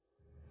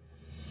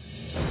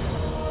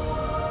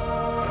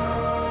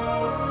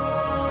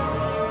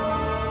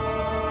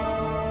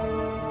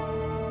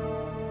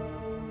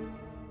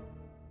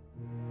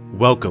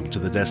Welcome to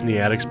the Destiny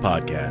Addicts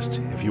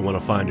Podcast. If you want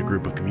to find a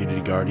group of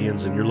community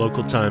guardians in your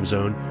local time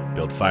zone,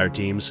 build fire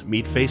teams,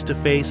 meet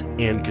face-to-face,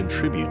 and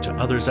contribute to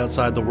others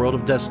outside the world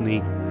of Destiny,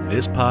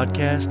 this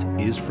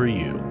podcast is for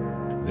you.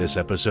 This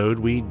episode,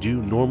 we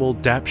do normal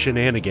DAP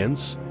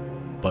shenanigans,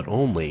 but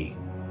only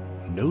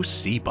no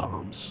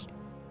C-bombs.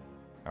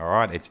 All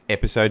right, it's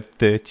episode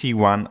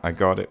 31. I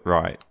got it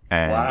right.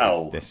 And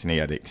wow. It's Destiny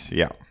Addicts.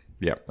 Yeah.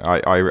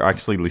 I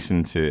actually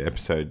listened to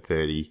episode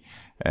 30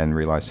 and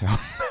realized how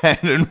bad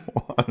it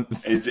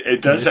was.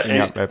 It does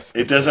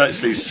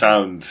actually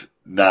sound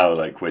now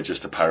like we're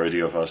just a parody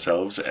of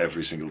ourselves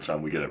every single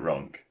time we get it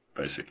wrong,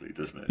 basically,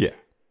 doesn't it?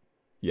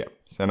 Yeah.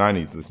 And I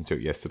only listened to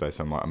it yesterday,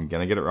 so I'm like, I'm going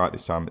to get it right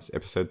this time. It's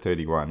episode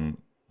 31.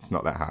 It's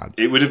not that hard.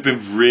 It would have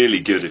been really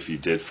good if you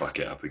did fuck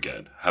it up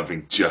again,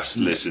 having just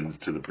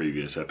listened to the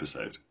previous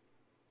episode.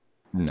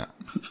 No,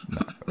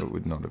 it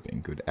would not have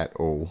been good at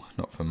all.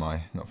 Not for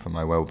my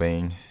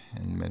well-being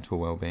and mental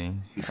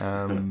well-being.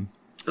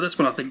 But that's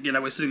when I think,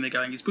 we're sitting there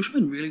going, is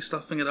Bushman really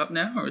stuffing it up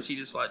now, or is he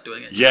just like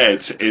doing it? Yeah,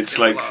 it's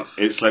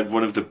like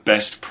one of the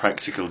best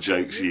practical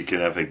jokes you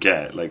can ever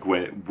get. Like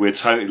we're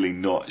totally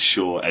not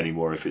sure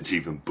anymore if it's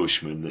even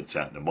Bushman that's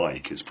at the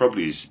mic. It's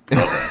probably his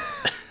brother.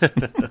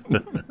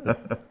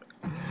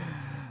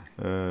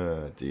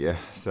 Dear.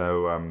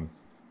 So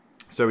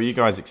are you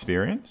guys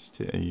experienced?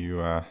 Are you?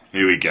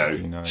 Here we go.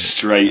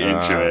 Straight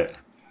into it.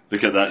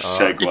 Look at that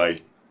segue.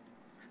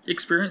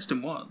 Experienced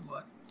in what?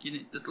 Like,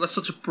 that's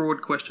such a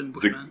broad question,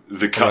 Bushman.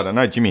 I don't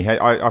know.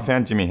 I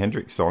found Jimi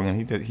Hendrix song,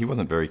 and he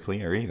wasn't very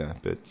clear either.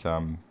 But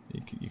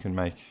you can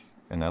make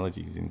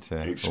analogies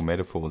into or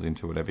metaphors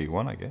into whatever you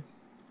want, I guess.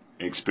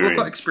 Experience. I've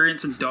got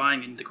experience in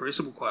dying in the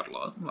Crucible quite a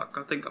lot. Like,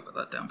 I think I've got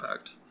that down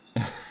packed.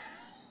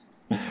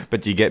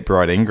 But do you get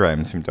bright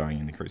engrams from dying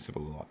in the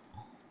Crucible a lot?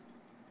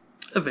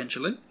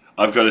 Eventually.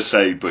 I've got to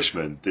say,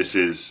 Bushman, this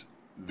has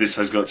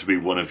got to be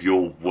one of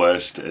your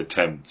worst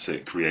attempts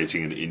at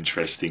creating an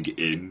interesting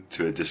in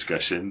to a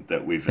discussion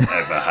that we've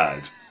ever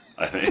had,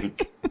 I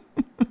think.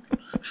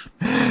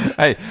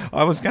 Hey,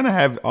 I was gonna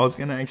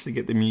actually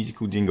get the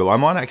musical jingle. I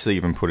might actually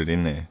even put it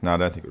in there. No, I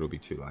don't think it'll be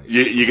too late.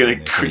 You're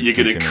gonna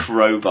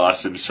crowbar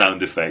some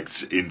sound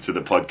effects into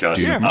the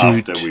podcast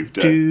after we've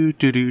done.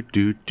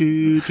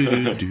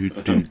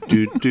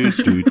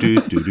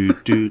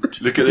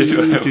 Look at this.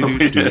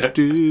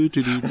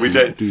 We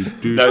don't.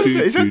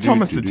 Is that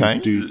Thomas the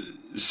Tank?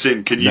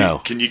 Sin, can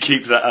you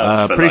keep that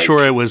up? Pretty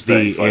sure it was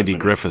the Andy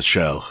Griffith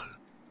Show.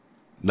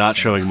 Not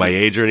showing my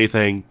age or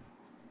anything,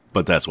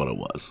 but that's what it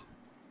was.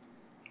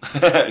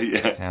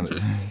 Yeah.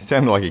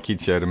 Sounded like a kid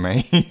show to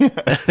me.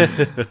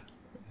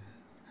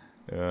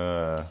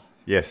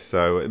 Yes,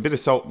 so a bit of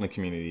salt in the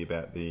community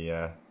about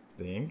the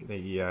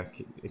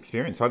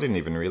experience. I didn't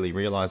even really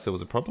realise there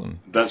was a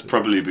problem. That's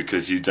probably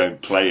because you don't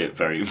play it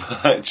very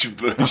much,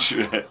 Bush.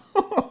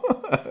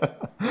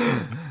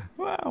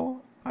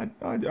 Well, I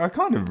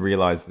kind of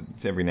realised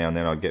that every now and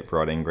then I'd get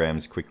bright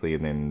engrams quickly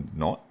and then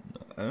not.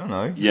 I don't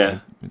know. Yeah.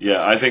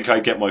 I think I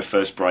get my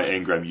first bright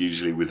engram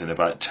usually within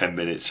about 10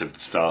 minutes of the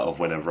start of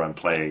whenever I'm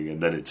playing,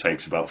 and then it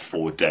takes about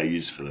 4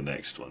 days for the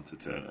next one to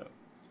turn up.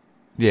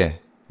 Yeah.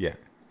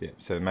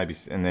 So maybe,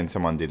 and then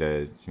someone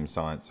did some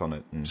science on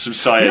it. And some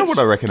science. You know what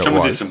I reckon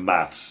someone it was? Someone did some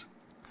maths.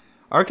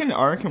 I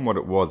reckon what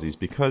it was is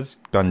because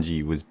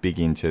Bungie was big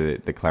into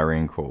the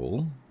Clarion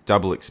Call,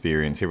 double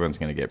experience, everyone's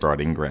going to get bright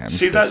engrams.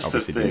 See, that's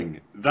the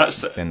thing.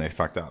 Then they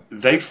fucked up.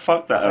 They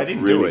fucked that up. They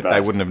didn't really do it. bad.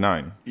 They wouldn't have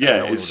known. Yeah,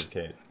 no one would have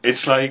cared.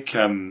 It's like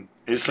when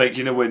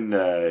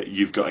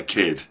you've got a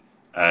kid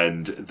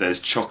and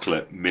there's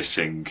chocolate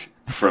missing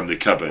from the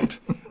cupboard,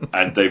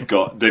 and they've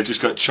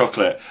just got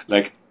chocolate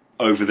like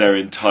over their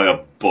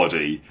entire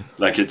body,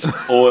 like it's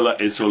all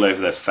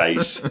over their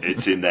face,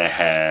 it's in their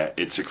hair,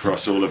 it's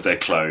across all of their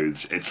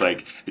clothes, it's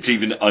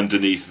even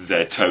underneath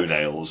their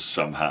toenails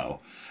somehow,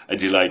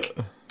 and you're like,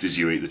 did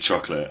you eat the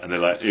chocolate? And they're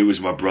like, it was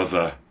my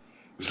brother.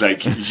 It's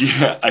like,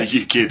 yeah, are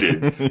you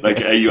kidding?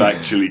 Like, are you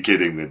actually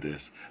kidding with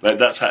this? Like,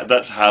 that's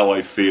how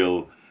I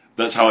feel.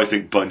 That's how I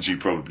think Bungie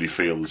probably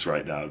feels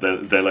right now.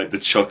 They're like the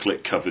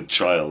chocolate-covered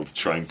child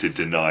trying to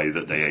deny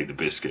that they ate the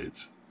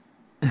biscuits.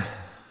 At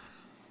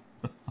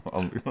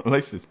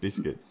least it's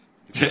biscuits.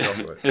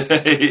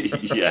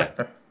 Yeah.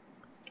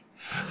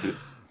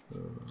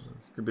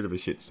 It's a bit of a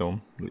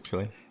shitstorm,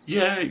 literally.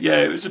 Yeah,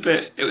 it was a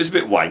bit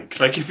wank.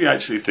 Like, if you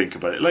actually think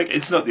about it, like,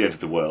 it's not the end of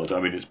the world. I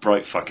mean, it's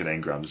bright fucking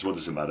engrams. What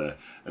does it matter?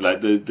 And,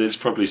 like, there's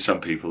probably some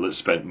people that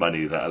spent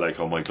money that are like,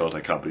 oh my god, I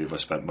can't believe I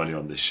spent money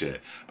on this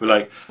shit. But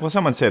like, well,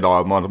 someone said,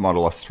 I might have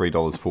lost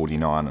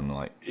 $3.49. I'm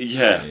like,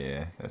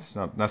 yeah, that's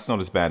not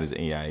as bad as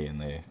EA.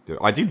 And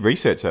I did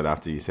research that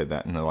after you said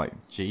that, and they're like,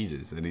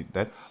 Jesus,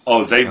 that's.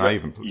 Oh, they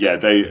make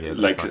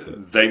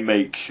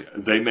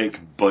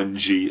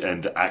Bungie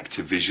and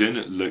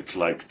Activision look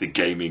like the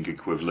gaming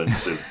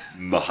equivalents of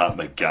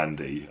Mahatma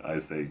Gandhi, I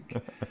think.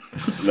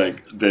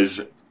 Like, there's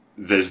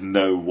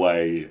no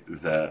way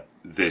that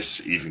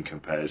this even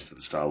compares to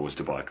the Star Wars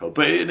debacle.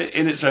 But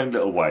in its own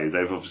little way,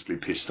 they've obviously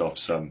pissed off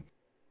some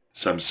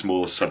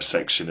small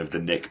subsection of the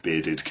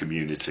neck-bearded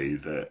community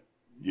that,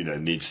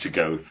 needs to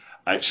go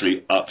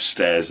actually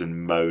upstairs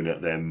and moan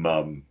at their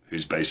mum,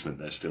 whose basement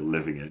they're still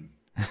living in.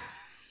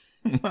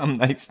 Mum,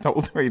 they stole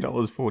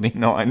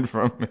 $3.49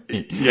 from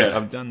me. Yeah.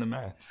 I've done the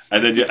maths.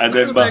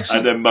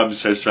 And then mum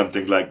says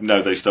something like,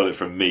 "No, they stole it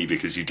from me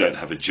because you don't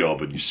have a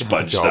job and you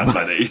sponged that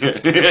money."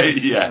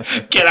 Yeah,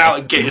 get out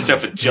and get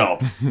yourself a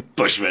job,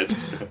 Bushman.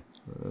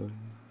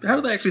 How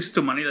do they actually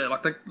steal money there?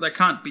 Like they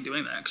can't be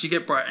doing that because you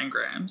get bright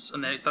engrams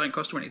and they don't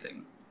cost you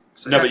anything.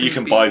 So no, but you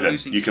can buy them.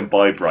 You can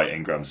buy bright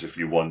engrams if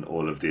you want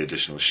all of the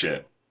additional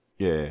shit.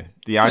 Yeah,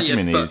 the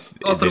argument is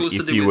that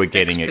if you were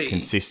getting XP. it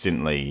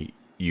consistently,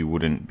 you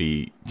wouldn't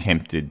be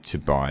tempted to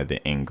buy the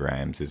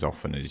engrams as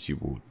often as you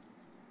would.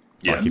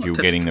 Yeah, like if you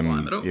were getting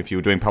them, if you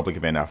were doing public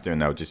event after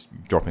and they were just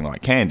dropping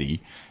like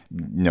candy,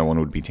 no one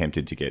would be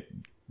tempted to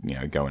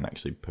go and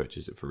actually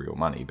purchase it for real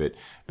money. But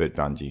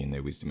Bungie in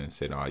their wisdom have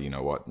said, you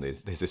know what,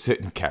 there's a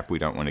certain cap. We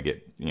don't want to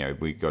get,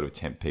 we've got to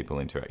tempt people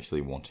into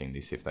actually wanting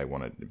this if they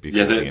want it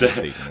before the end of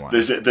season 1.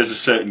 There's a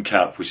certain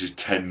cap which is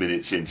 10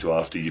 minutes into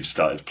after you've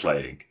started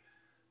playing.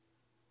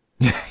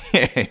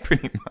 Yeah,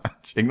 pretty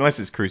much. Unless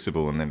it's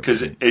Crucible and then...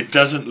 Because it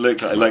doesn't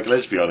look like,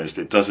 let's be honest,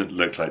 it doesn't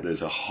look like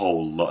there's a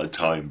whole lot of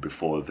time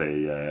before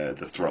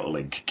the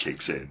throttling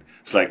kicks in.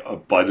 It's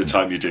like by the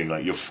time you're doing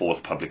like your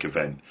 4th public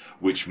event,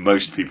 which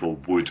most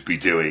people would be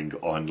doing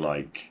on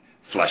like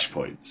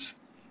flashpoints.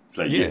 It's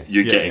like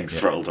you're getting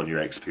throttled on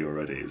your XP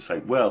already. It's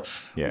like, well,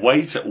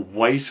 way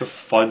to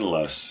funnel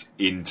us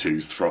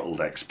into throttled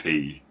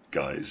XP,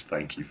 guys.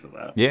 Thank you for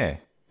that. Yeah,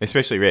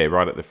 especially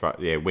right at the front.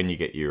 Yeah, when you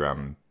get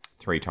your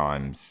 3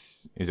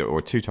 times,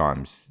 or 2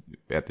 times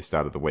at the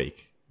start of the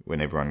week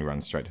when everyone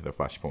runs straight to the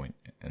flashpoint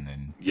and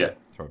then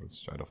throttled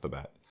straight off the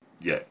bat.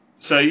 Yeah.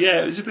 So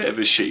it was a bit of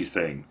a shitty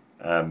thing.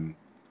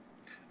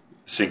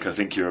 Sync, I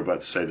think you're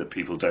about to say that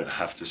people don't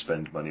have to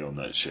spend money on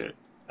that shit,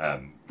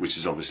 which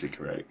is obviously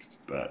correct.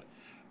 But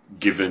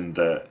given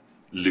that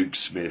Luke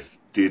Smith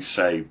did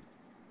say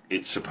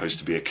it's supposed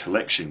to be a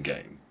collection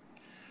game,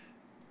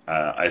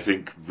 I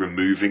think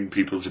removing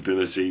people's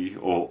ability,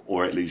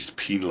 or at least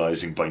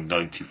penalising by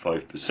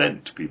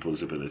 95%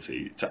 people's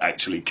ability to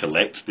actually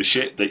collect the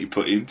shit that you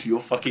put into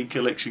your fucking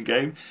collection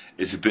game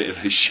is a bit of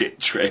a shit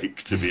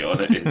trick, to be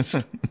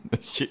honest.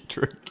 Shit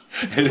trick.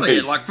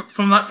 Like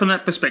from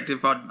that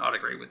perspective, I'd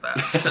agree with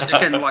that. But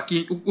again, like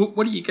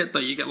what do you get though?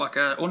 You get like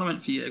an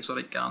ornament for your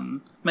exotic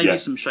gun, maybe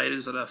some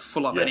shaders that are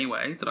full up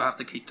anyway that I have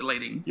to keep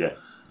deleting,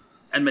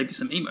 and maybe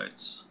some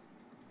emotes.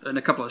 And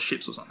a couple of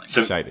ships or something.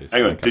 So, shaders.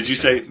 Hang on, did you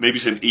say maybe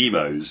some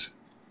emos?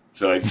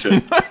 So like, so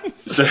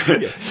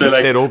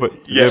like, dead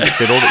orbit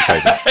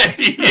shaders.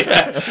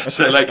 Yeah.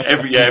 So like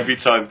every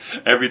time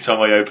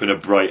I open a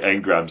bright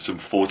engram, some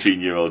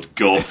 14-year-old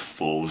goth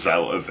falls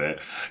out of it,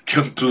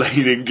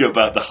 complaining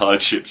about the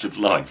hardships of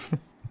life.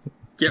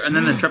 Yeah, and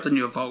then they're trapped in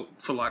your vault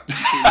for like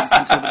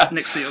until the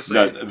next DLC.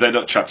 No, they're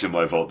not trapped in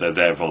my vault. They're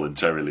there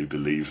voluntarily.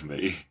 Believe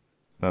me.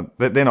 No,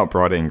 they're not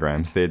bright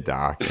engrams, they're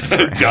dark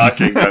engrams. Dark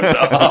engrams.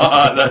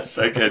 Oh, that's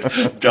so good.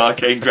 Dark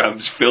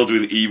engrams filled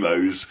with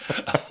emos.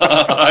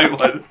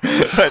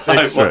 That's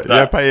extra. That.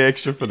 Yeah, pay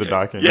extra for the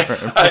dark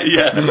engram.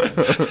 Yeah.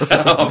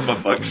 Oh, for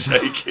fuck's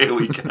sake, here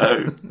we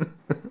go.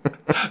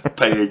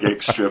 Paying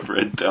extra for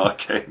a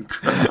dark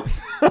engram.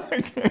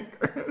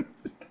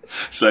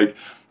 It's like,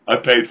 I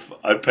paid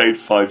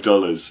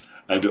 $5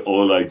 and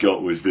all I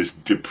got was this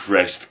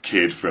depressed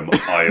kid from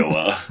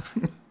Iowa.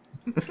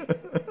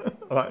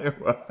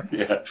 Iowa.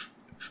 Yeah.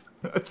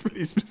 That's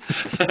pretty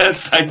specific.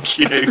 Thank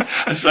you.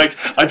 It's like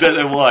I don't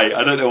know why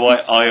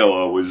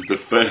Iowa was the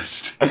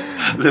first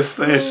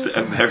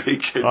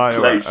American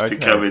place to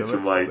come into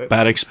my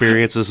bad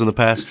experiences in the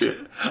past.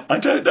 I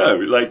don't know.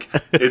 Like,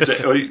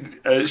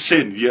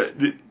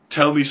 Sin,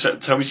 tell me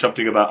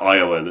something about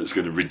Iowa that's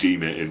going to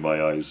redeem it in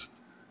my eyes.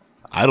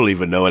 I don't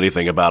even know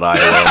anything about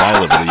Iowa, and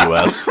I live in the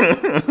U.S.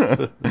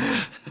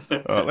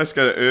 Let's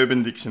go to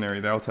Urban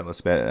Dictionary. They'll tell us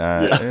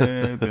about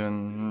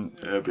Urban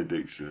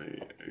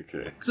Dictionary.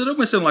 Okay. Because it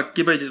almost sounded like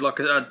Gibbo did like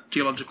a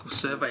geological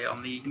survey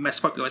on the mass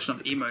population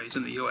of emos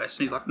in the US,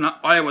 and he's like, "No,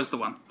 Iowa's the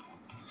one.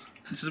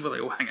 This is where they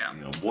all hang out."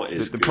 What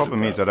is the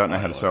problem is I don't know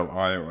how to spell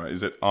Iowa.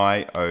 Is it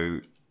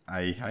IOAH?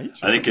 I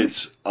think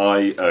it's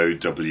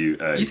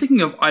IOWA. You're thinking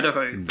of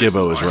Idaho.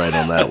 Gibbo is right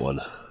on that one.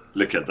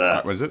 Look at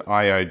that. Was it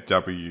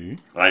IOW?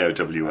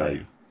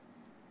 IOWA.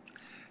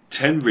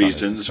 10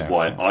 reasons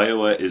why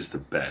Iowa is the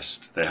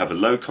best. They have a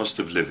low cost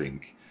of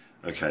living.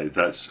 Okay,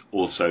 that's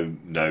also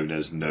known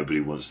as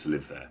nobody wants to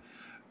live there.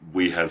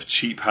 We have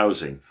cheap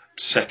housing.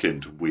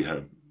 Second,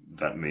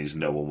 that means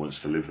no one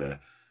wants to live there.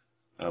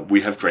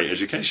 We have great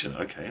education.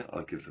 Okay,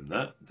 I'll give them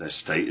that. Their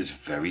state is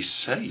very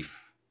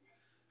safe.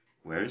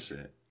 Where is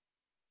it?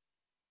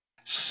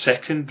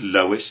 Second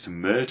lowest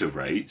murder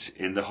rate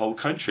in the whole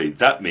country.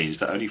 That means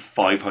that only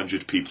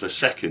 500 people a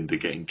second are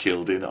getting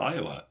killed in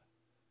Iowa.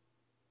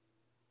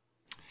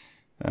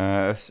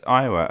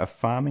 Iowa, a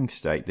farming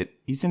state that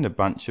isn't a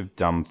bunch of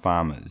dumb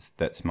farmers.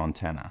 That's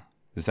Montana.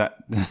 Does that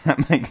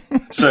make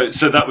sense?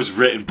 So that was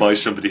written by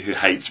somebody who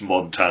hates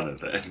Montana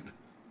then?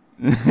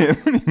 Yeah,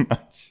 pretty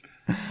much.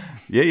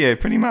 Yeah,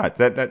 pretty much.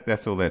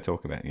 That's all they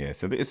talk about. Yeah,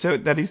 so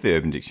that is the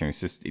Urban Dictionary.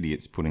 It's just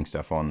idiots putting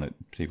stuff on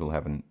that people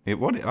haven't. I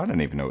don't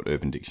even know what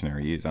Urban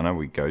Dictionary is. I know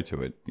we go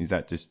to it. Is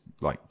that just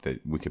like the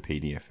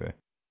Wikipedia for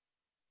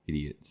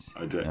idiots?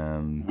 I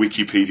don't.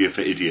 Wikipedia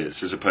for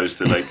idiots, as opposed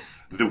to like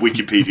the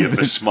Wikipedia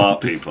for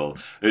smart people.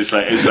 It's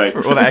like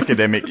for all the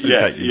academics.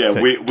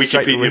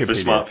 Wikipedia for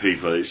smart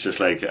people. It's just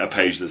like a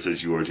page that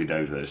says you already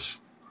know this,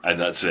 and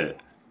that's it.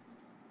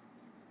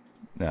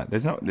 No,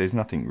 there's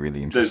nothing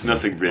really interesting. There's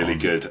nothing really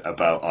good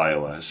about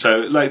Iowa. So,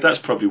 like, that's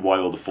probably why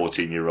all the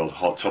 14-year-old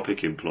Hot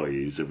Topic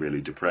employees are really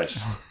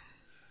depressed.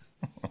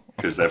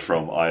 Because they're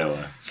from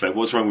Iowa. So,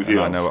 what's wrong with you?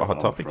 I know what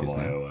Hot Topic is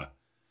Iowa.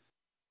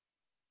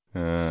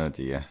 Oh,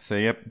 dear. So,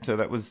 yep. So,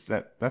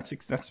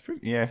 that's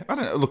pretty... Yeah, I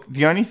don't know. Look,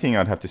 the only thing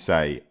I'd have to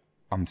say,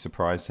 I'm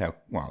surprised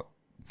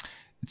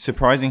it's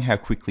surprising how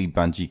quickly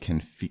Bungie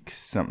can fix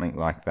something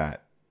like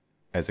that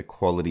as a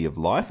quality of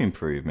life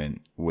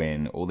improvement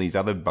when all these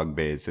other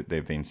bugbears that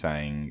they've been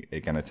saying are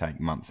going to take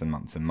months and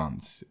months and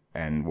months,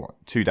 and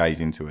 2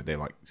 days into it they're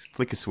like,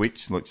 flick a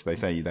switch, which they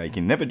say they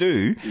can never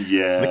do.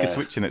 Yeah. Flick a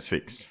switch and it's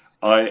fixed.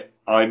 I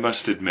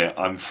must admit,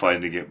 I'm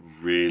finding it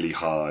really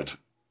hard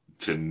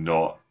to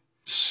not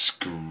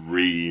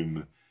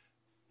scream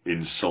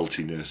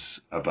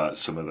insultiness about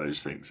some of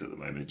those things at the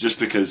moment, just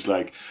because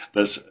like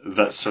that's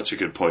such a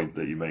good point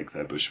that you make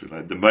there, Bushman.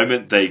 Like the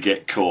moment they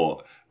get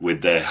caught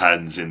with their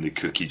hands in the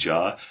cookie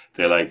jar,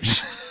 they're like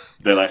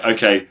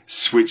okay,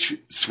 switch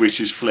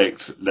is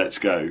flicked, let's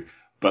go.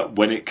 But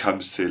when it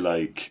comes to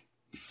like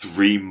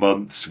 3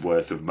 months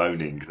worth of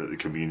moaning that the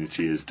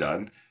community has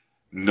done,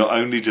 not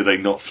only do they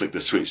not flick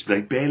the switch,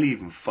 they barely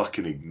even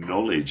fucking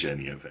acknowledge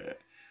any of it.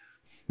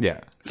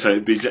 Yeah. So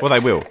they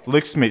will.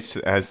 Luke Smith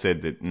has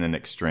said that in the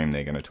next stream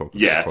they're going to talk about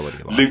the quality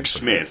of life. Luke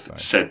Smith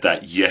said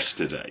that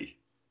yesterday.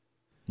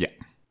 Yeah.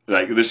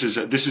 Like this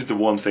is the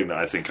one thing that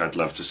I think I'd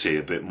love to see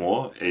a bit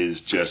more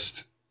is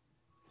just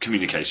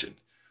communication.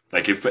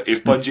 Like if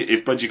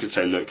Bungie could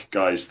say, look,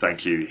 guys,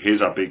 thank you.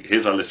 Here's our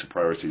list of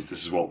priorities.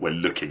 This is what we're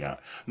looking at.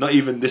 Not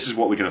even this is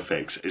what we're going to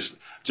fix. It's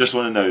just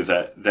want to know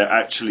that they're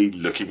actually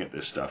looking at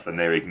this stuff and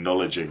they're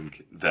acknowledging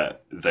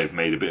that they've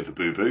made a bit of a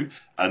boo-boo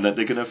and that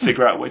they're going to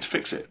figure out a way to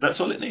fix it. That's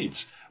all it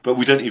needs. But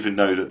we don't even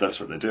know that that's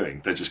what they're doing.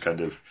 They're just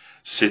kind of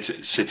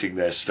sitting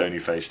there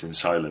stony-faced and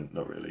silent,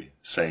 not really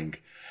saying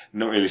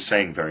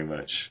very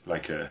much,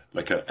 like an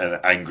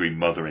angry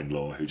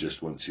mother-in-law who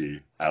just wants you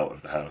out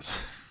of the house.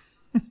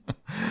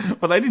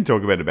 Well, they did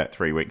talk about it about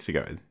 3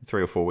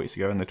 or 4 weeks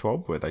ago in the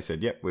TWAB, where they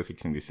said, yep, we're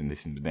fixing this and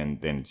this, and then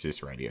it's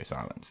just radio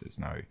silence. There's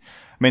no... I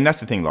mean, that's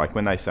the thing, like,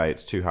 when they say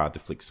it's too hard to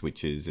flick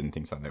switches and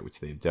things like that, which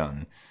they've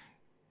done,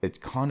 it's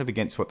kind of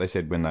against what they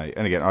said when they...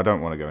 And again, I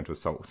don't want to go into a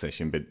salt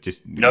session, but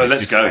just... No,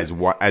 let's go. As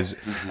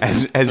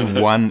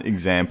one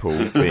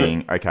example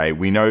being, okay,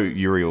 we know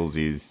Uriel's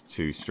is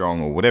too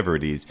strong or whatever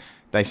it is.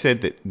 They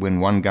said that when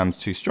one gun's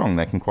too strong,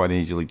 they can quite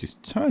easily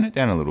just tone it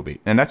down a little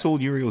bit. And that's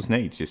all Uriel's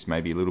needs, just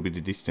maybe a little bit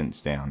of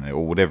distance down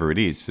or whatever it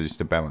is, so just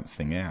to balance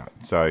things out.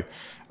 So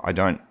I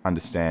don't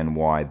understand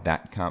why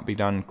that can't be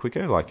done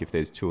quicker. Like if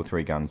there's 2 or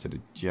 3 guns that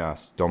are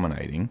just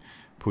dominating,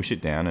 push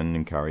it down and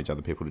encourage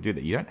other people to do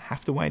that. You don't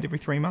have to wait every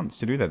 3 months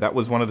to do that. That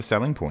was one of the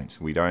selling points.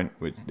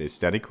 There's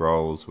static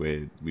rolls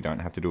where we don't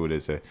have to do it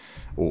as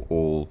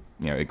all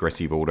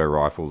aggressive auto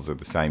rifles of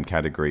the same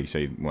category.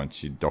 So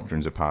once your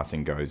doctrines of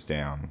passing goes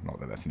down,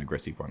 not that that's an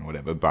aggressive one,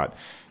 whatever, but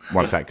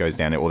once that goes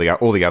down, all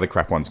the other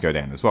crap ones go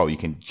down as well. You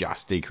can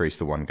just decrease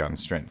the one gun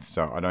strength.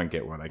 So I don't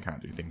get why they can't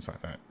do things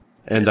like that.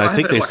 And I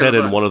think they said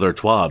in one of their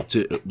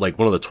TWAB, like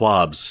one of the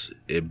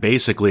TWABs,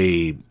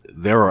 basically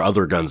there are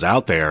other guns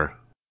out there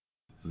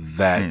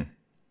that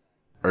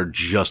are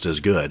just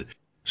as good.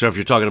 So if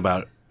you're talking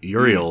about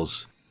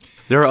Uriel's,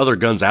 there are other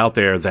guns out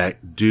there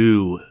that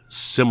do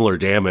similar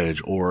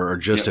damage or are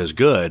just as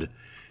good.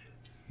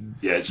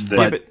 Yeah,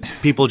 but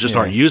people just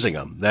aren't using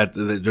them. They're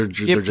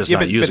just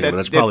not using them.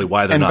 That's probably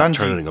why they're not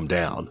turning them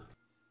down.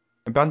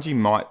 Bungie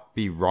might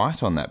be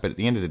right on that, but at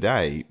the end of the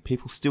day,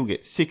 people still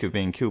get sick of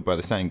being killed by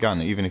the same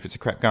gun, even if it's a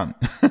crap gun.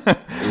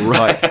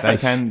 Right? They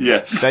can.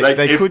 Yeah.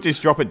 They could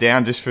just drop it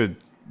down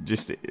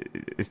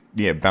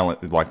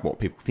balance, like what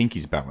people think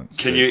is balance.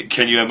 Can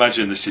you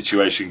imagine the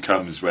situation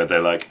comes where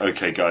they're like,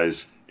 okay,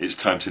 guys, it's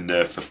time to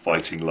nerf the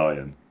fighting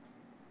lion.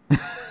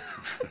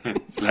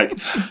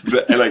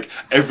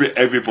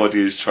 Everybody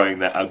is trying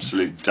their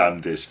absolute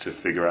damnedest to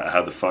figure out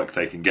how the fuck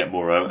they can get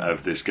more out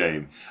of this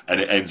game, and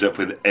it ends up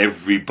with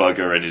every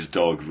bugger and his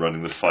dog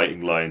running the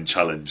fighting lion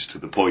challenge to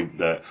the point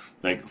that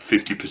like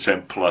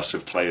 50% plus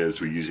of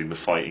players were using the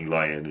fighting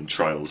lion in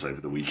trials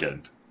over the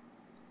weekend.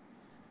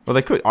 Well,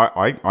 they could.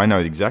 I know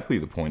exactly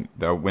the point.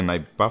 When they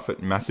buff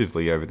it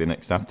massively over the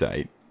next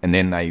update, and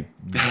then they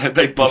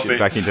push it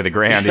back into the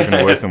ground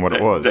even worse than what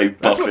it was.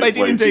 That's what they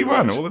did in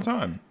D1 all the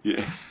time.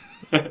 Yeah.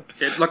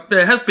 Look,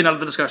 there has been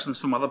other discussions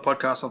from other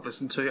podcasts I've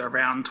listened to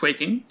around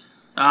tweaking.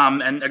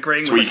 and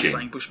agreeing with what you're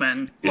saying,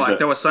 Bushman. Like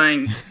they were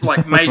saying,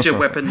 like major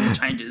weapon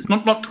changes,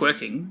 not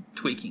twerking,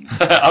 tweaking.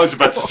 I was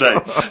about to say,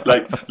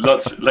 like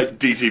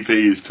DTP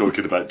is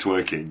talking about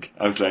twerking.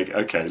 I was like,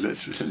 okay,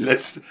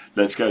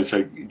 let's go.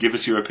 So give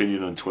us your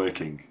opinion on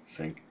twerking,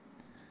 Sink.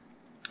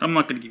 I'm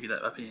not going to give you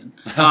that opinion.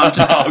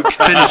 Just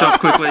finish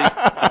off quickly.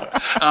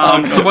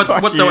 So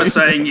what they were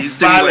saying is,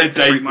 do we wait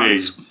for 3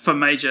 months for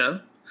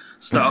major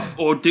stuff,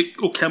 or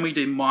can we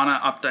do minor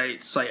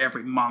updates, say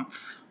every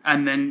month,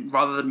 and then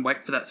rather than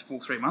wait for that full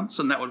 3 months,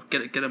 and that would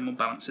get a more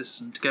balanced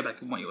system. To go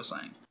back on what you were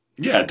saying.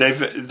 Yeah,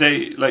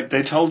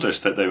 they told us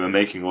that they were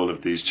making all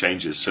of these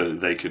changes so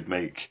that they could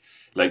make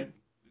like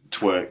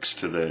twerks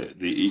to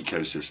the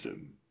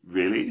ecosystem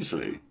really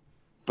easily,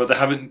 but they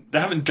haven't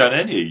done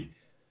any.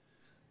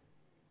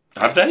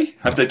 Have they?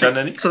 Have they done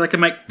any? So they can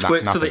make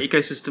twerks to the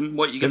ecosystem.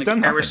 What, you're going to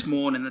get Eris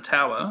Morn in the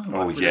tower?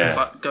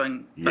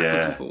 Going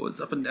backwards and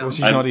forwards, up and down. Well,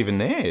 she's not even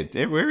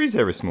there. Where is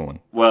Eris Morn?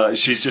 Well,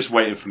 she's just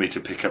waiting for me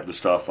to pick up the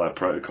Starflight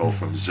Protocol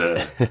from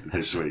Zer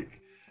this week,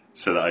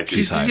 so that I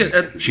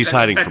can. She's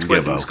hiding from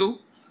Gibbo.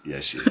 School? Yeah,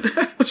 she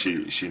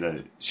is. she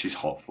knows she's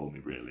hot for me.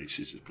 Really,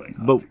 she's just playing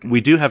hard. But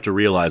we do have to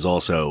realize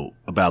also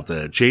about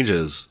the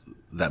changes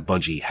that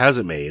Bungie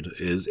hasn't made.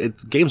 The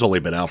game's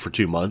only been out for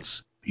 2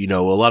 months. You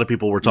know, a lot of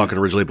people were talking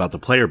originally about the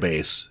player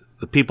base.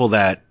 The people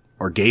that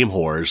are game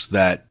whores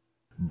that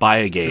buy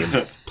a game,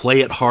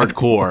 play it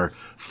hardcore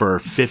for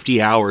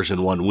 50 hours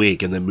in 1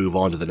 week, and then move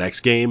on to the next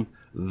game,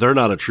 they're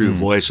not a true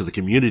voice of the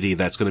community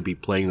that's going to be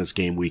playing this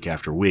game week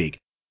after week.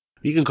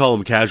 You can call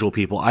them casual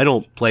people. I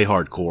don't play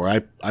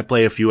hardcore. I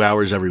play a few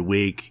hours every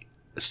week,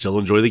 still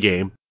enjoy the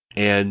game,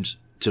 and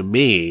to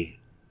me,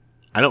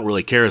 I don't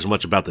really care as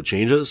much about the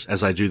changes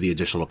as I do the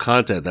additional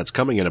content that's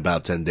coming in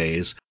about 10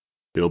 days.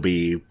 It'll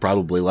be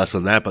probably less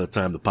than that by the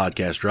time the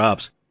podcast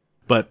drops.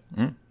 But,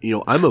 you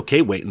know, I'm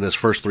okay waiting this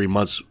first 3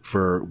 months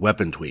for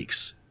weapon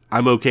tweaks.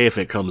 I'm okay if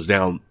it comes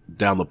down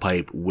the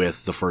pipe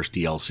with the first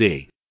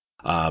DLC.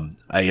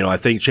 I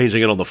think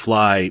changing it on the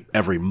fly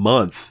every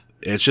month,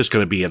 it's just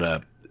going to be in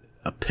a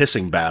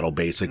pissing battle,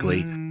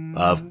 basically,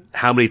 of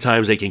how many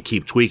times they can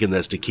keep tweaking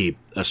this to keep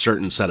a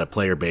certain set of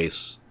player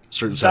base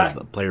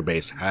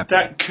happy.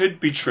 That could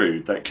be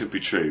true.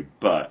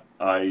 But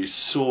I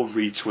saw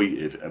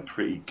retweeted a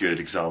pretty good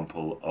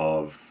example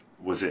of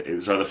it was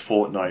either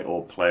Fortnite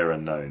or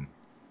PlayerUnknown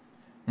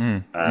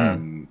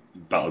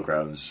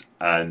Battlegrounds,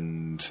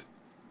 and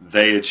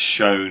they had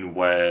shown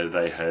where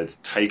they had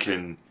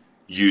taken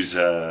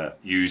user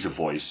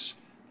voice,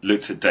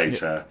 looked at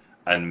data,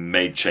 and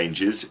made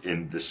changes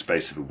in the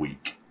space of a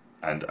week.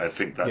 And I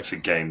think that's a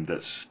game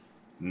that's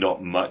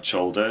not much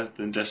older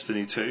than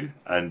Destiny 2,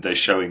 and they're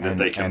showing that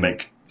they can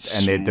make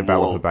and their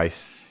developer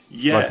base.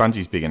 Like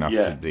Bungie's big enough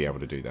to be able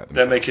to do that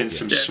themselves. They're making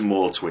some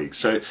small tweaks.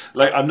 So,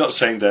 like, I'm not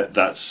saying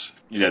that's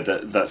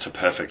that's a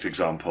perfect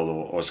example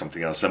or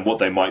something else. And what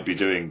they might be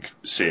doing,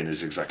 seeing,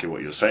 is exactly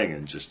what you're saying,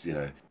 and just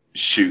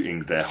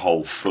shooting their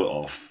whole foot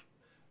off,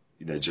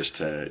 just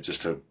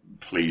to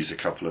please a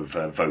couple of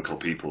vocal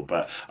people.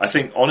 But I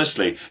think,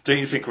 honestly, don't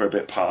you think we're a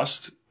bit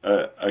past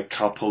a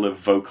couple of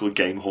vocal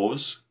game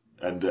whores,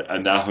 and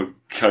now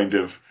kind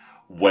of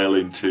well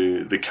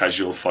into the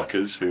casual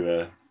fuckers who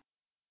are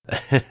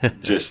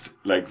just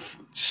like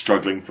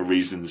struggling for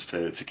reasons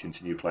to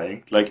continue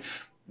playing? Like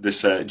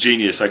this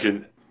Genius, I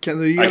can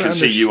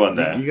see you on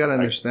there. You gotta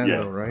understand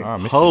though,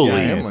 right? Holy,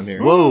 I'm on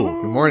here.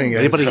 Whoa! Good morning, guys.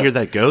 Anybody hear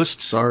that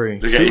ghost? Sorry.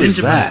 Who is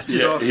that?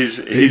 Yeah,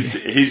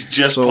 he's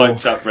just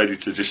piped up, ready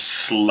to just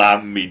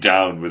slam me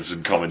down with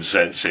some common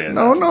sense here.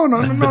 No.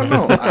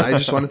 I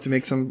just wanted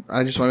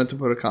to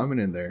put a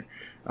comment in there.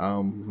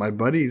 My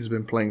buddy's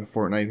been playing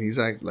Fortnite. He's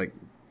like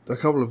a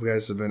couple of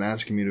guys have been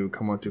asking me to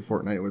come on to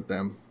Fortnite with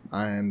them,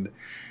 and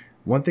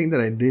one thing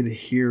that I did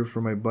hear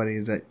from my buddy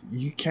is that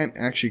you can't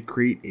actually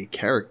create a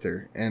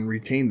character and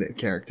retain that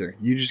character.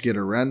 You just get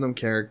a random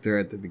character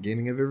at the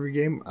beginning of every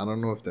game. I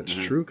don't know if that's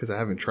true because I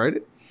haven't tried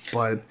it,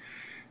 but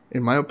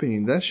in my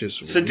opinion, that's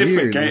just a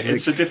different game. Like,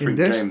 it's a different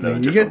game, though.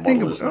 You got to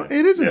think about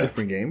it. Is a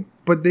different game,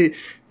 but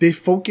they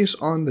focus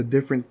on the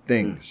different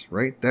things,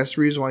 right? That's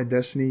the reason why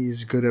Destiny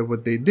is good at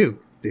what they do.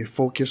 They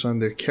focus on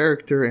their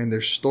character and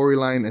their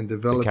storyline and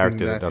developing the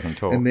character that doesn't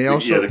talk. And they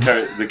also the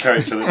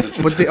character that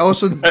doesn't. But they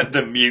also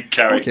the mute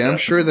character. Okay, I'm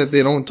sure that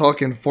they don't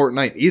talk in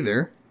Fortnite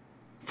either.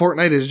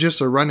 Fortnite is just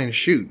a run and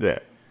shoot. Yeah.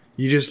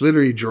 You just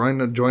literally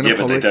join a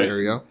public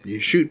area, you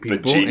shoot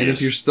people, and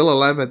if you're still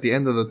alive at the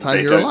end of the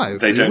time, you're alive.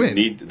 They don't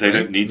need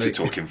to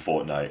talk in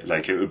Fortnite.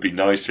 Like, it would be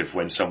nice if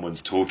when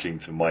someone's talking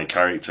to my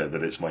character,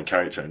 that it's my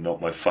character and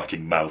not my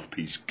fucking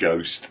mouthpiece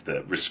ghost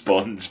that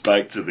responds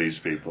back to these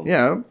people.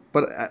 Yeah,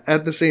 but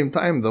at the same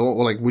time, though,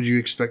 like, would you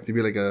expect to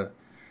be like a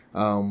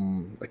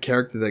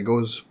character that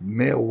goes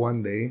male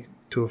one day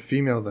to a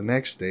female the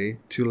next day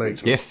to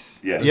like. Yes.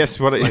 Yeah. Yes.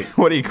 What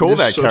do you call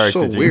that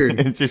character? So weird.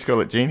 Just call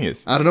it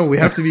genius. I don't know. We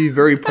have to be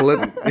very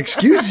polite.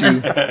 Excuse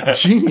you,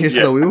 genius.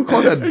 No, we will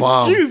call that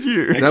bomb. Excuse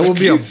you. That will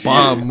be a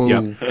bomb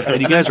move. Yep.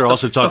 And you guys are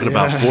also talking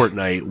about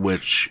Fortnite,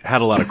 which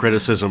had a lot of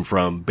criticism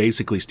from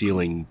basically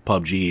stealing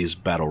PUBG's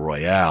Battle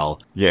Royale,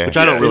 which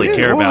I don't really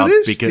care about.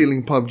 It is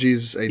stealing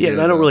PUBG's idea.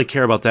 Yeah, I don't really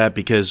care about that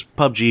because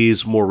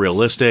PUBG's more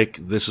realistic.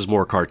 This is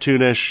more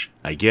cartoonish.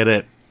 I get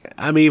it.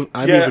 I'm even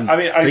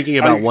thinking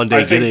about one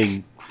day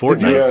getting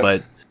Fortnite,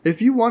 but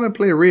if you want to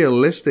play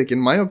realistic, in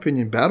my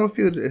opinion,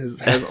 Battlefield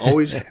has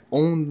always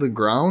owned the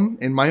ground,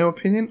 in my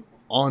opinion,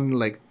 on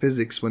like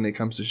physics when it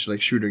comes to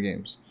like shooter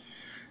games.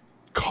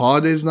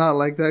 COD is not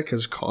like that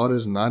because COD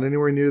is not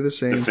anywhere near the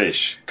same. The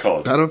fish,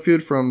 COD.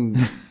 Battlefield from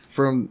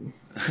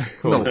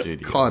Call of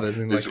Duty. COD as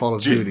in like Call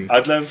of Duty.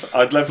 I'd love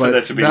for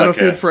there to be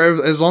Battlefield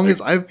for as long as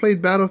I've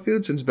played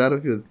Battlefield since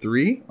Battlefield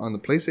 3 on the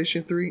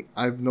PlayStation 3,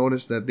 I've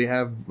noticed that they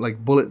have like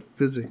bullet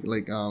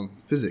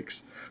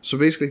physics. So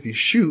basically, if you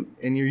shoot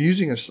and you're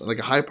using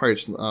a high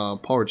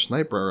powered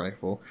sniper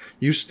rifle,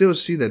 you still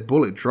see that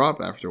bullet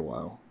drop after a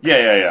while.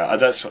 Yeah.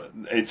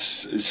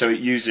 That's so it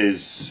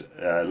uses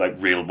like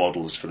real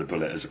models for the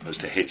bullet as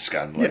opposed to hit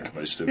scan like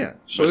most of. Yeah.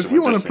 So if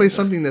you want to play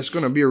something that's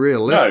going to be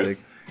realistic.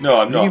 No,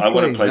 I'm not. I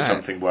want to play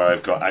something where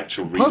I've got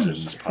actual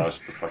reasons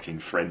past the fucking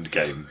friend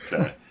game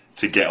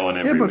to get on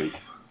every week.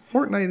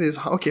 Fortnite is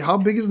okay. How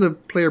big is the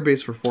player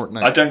base for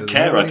Fortnite? I don't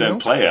care. I don't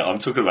play it. I'm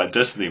talking about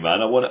Destiny,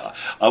 man. I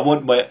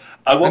want my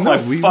fun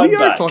back. We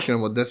are talking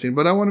about Destiny,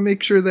 but I want to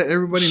make sure that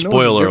everybody knows.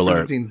 Spoiler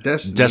alert: between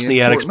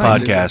Destiny Addicts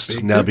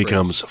Podcast now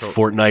becomes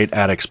Fortnite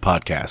Addicts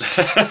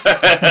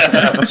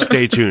Podcast.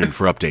 Stay tuned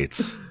for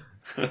updates.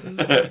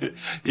 The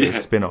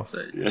spin-off.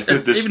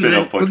 The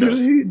spin-off podcast.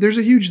 But there's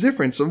a huge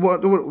difference. So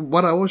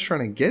what I was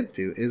trying to get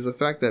to is the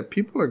fact that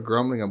people are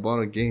grumbling about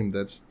a game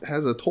that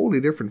has a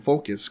totally different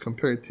focus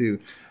compared to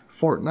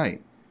Fortnite.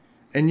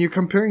 And you're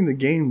comparing the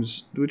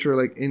games, which are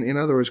like, in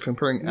other words,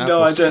 comparing apples to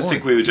No, I don't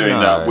think we were doing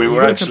that. We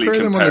were actually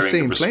comparing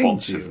the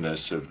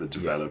responsiveness of the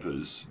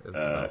developers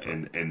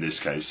in this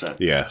case.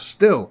 Yeah.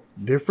 Still,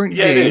 different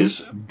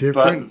games,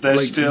 different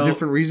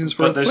reasons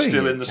for playing. But they're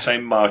still in the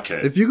same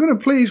market. If you're going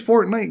to play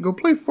Fortnite, go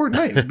play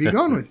Fortnite. Be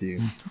gone with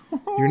you.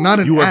 You're not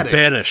an addict. You are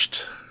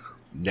banished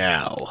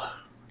now.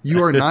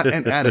 You are not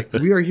an addict.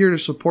 We are here to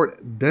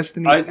support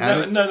Destiny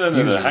addict No.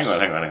 Hang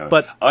on.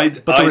 But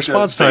the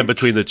response time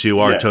between the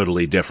two are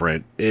totally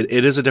different. It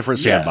is a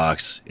different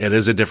sandbox. It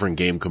is a different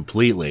game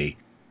completely.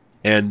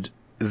 And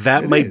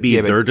that might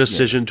be their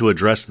decision to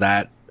address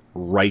that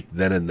right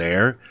then and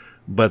there.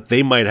 But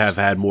they might have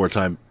had more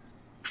time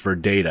for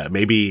data.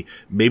 Maybe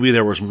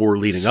there was more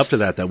leading up to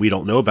that we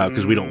don't know about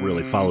because we don't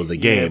really follow the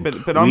game. Yeah,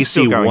 but I'm we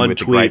still see going one with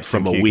tweet the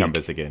from a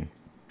week. Again.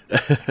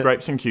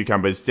 Grapes and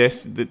cucumbers.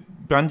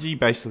 Bungie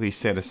basically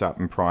set us up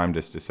and primed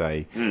us to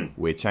say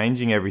we're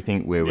changing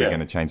everything. We're going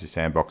to change the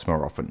sandbox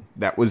more often.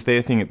 That was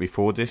their thing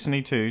before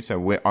Destiny 2.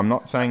 So I'm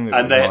not saying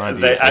that my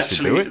idea they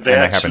should do it. They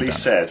actually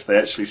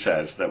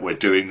said that we're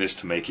doing this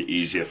to make it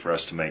easier for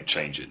us to make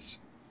changes.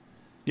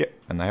 Yep,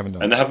 and they haven't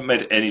done. And they haven't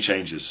made any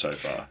changes so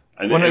far.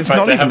 And it's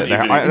not even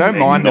that. I don't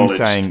mind them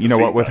saying, you know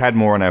what, we've had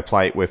more on our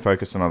plate. We're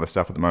focused on other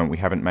stuff at the moment. We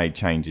haven't made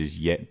changes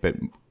yet, but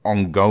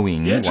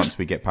ongoing, once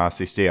we get past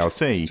this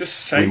DLC,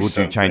 we will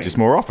do changes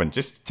more often.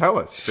 Just tell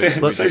us.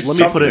 Let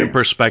me put it in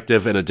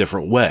perspective in a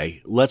different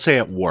way. Let's say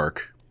at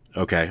work.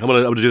 Okay, I'm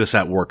gonna do this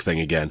at work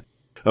thing again.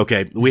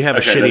 Okay, we have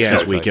a shitty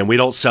ass weekend. We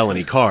don't sell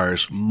any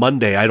cars.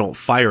 Monday, I don't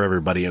fire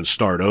everybody and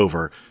start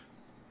over.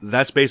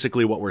 That's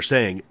basically what we're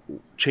saying.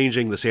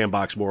 Changing the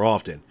sandbox more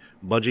often.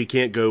 Bungie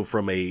can't go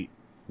from a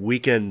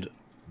weekend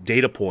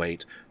data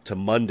point to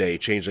Monday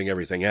changing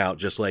everything out,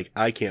 just like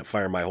I can't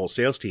fire my whole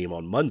sales team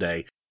on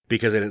Monday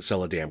because I didn't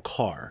sell a damn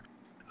car.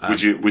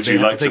 Would you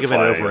like to think of it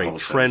over a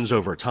trends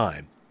over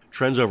time?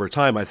 Trends over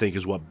time, I think,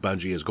 is what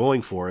Bungie is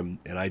going for, and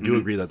I do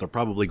agree that they're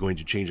probably going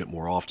to change it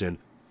more often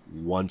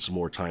once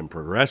more time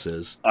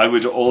progresses. I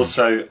would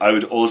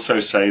also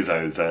say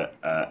though that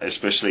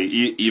especially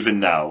even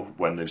now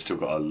when they've still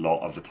got a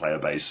lot of the player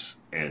base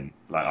in,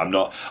 like I'm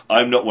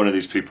not one of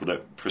these people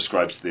that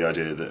prescribes to the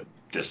idea that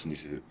Destiny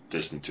 2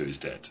 is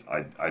dead.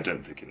 I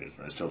don't think it is,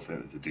 and I still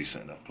think there's a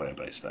decent enough player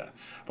base there.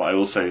 But I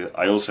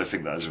also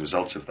think that as a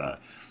result of that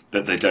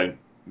they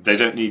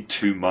don't need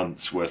 2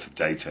 months worth of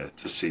data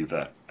to see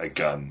that a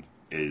gun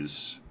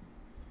is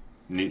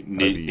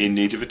in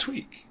need of a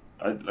tweak.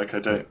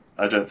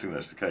 I don't think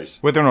that's the case.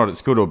 Whether or not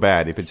it's good or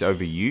bad, if it's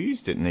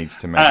overused, it needs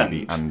to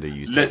maybe be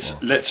underused.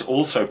 Let's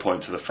also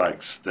point to the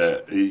fact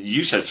that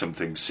you said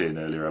something, Sin,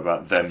 earlier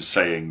about them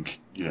saying,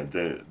 you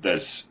know,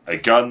 there's a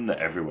gun that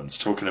everyone's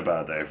talking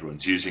about, that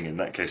everyone's using. In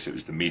that case, it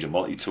was the Mida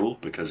multi-tool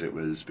because it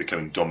was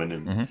becoming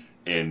dominant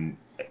in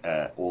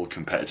all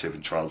competitive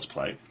and trials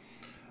play.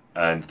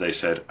 And they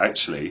said,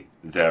 actually,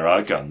 there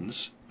are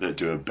guns that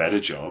do a better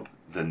job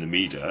than the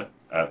Mida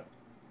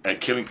at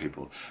killing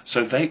people.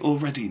 So they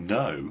already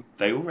know,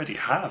 they already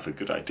have a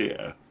good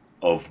idea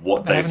of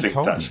what they think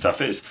that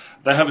stuff is.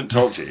 They haven't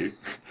told you.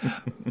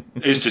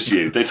 It's just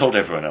you. They told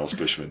everyone else,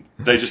 Bushman.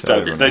 They just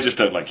don't. They just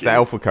don't like you. The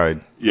alpha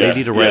code. Yeah, they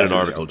need to write an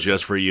article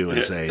just for you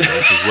and say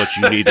this is what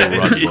you need to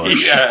run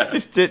Bush. Yeah.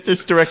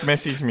 Just direct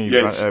message me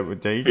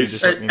with Dave.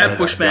 At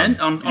Bushman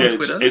on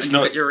Twitter, and you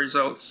get your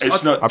results.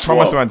 I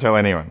promise I won't tell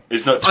anyone.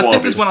 It's not. I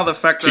think there's one other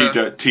factor.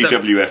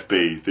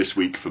 TWFB this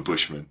week for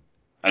Bushman.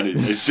 And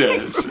it's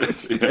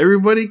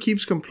everybody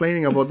keeps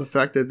complaining about the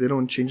fact that they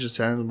don't change the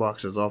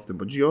sandbox as often,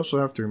 but you also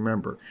have to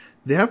remember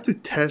they have to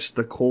test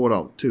the code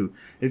out too.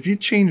 If you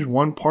change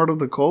one part of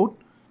the code,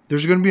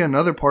 there's going to be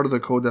another part of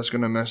the code that's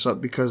going to mess up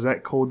because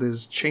that code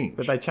is changed.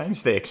 But they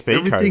changed the XP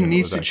code. Everything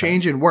needs to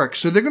change and work,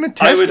 so they're going to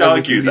test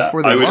everything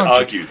before they launch it. I would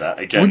argue that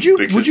again.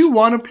 Would you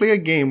want to play a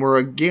game where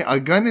a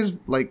gun is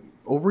like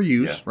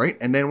overused, right?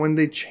 And then when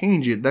they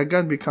change it, that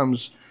gun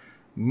becomes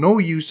no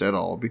use at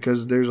all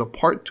because there's a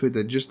part to it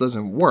that just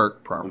doesn't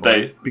work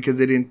properly because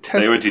they didn't test it.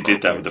 They already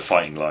did that with the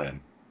Fighting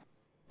Lion.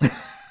 I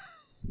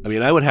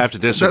mean, I would have to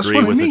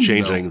disagree with the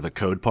changing the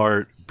code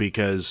part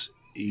because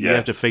you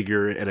have to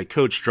figure in a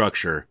code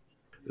structure,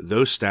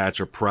 those stats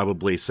are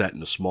probably set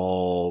in a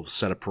small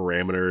set of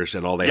parameters,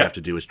 and all they have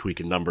to do is tweak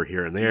a number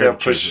here and there. They'll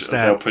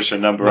push a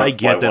number up. I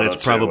get that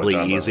it's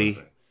probably easy.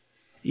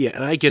 Yeah,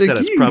 and I get that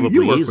it's you probably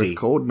work easy. With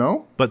code,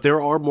 no? But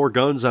there are more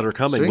guns that are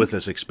coming with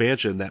this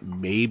expansion that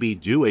maybe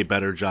do a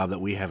better job that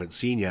we haven't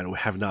seen yet or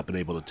have not been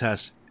able to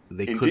test.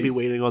 They could be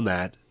waiting on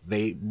that.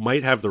 They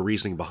might have the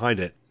reasoning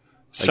behind it.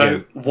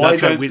 Again, we don't want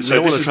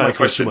to try to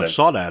throw too much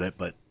salt at it,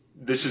 but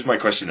this is my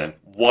question then.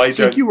 Why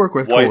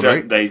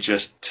don't they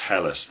just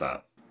tell us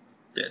that?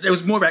 Yeah, it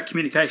was more about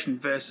communication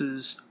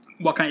versus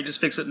why can't you just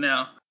fix it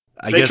now?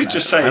 I guess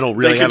just say, I don't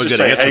really have a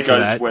good answer for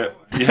that.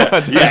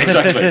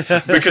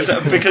 Exactly. Because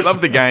love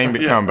the game,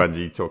 but come on,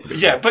 Bungie, talk about it.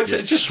 Yeah, but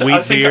just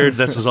Sweetbeard.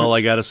 This is all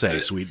I got to say.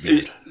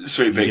 Sweetbeard.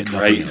 Sweetbeard,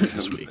 great,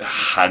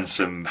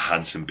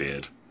 handsome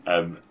beard.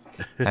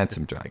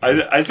 Handsome dragon.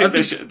 I think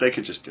they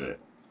could just do it.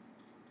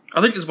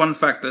 I think there's one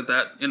factor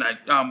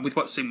that with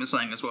what Sim was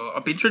saying as well.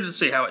 I'd be interested to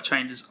see how it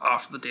changes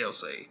after the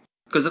DLC.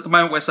 Because at the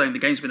moment we're saying the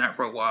game's been out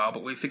for a while,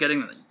 but we're forgetting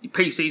that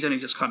PC's only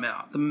just come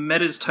out. The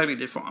meta's totally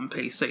different on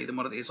PC than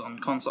what it is on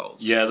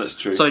consoles. Yeah, that's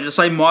true. So to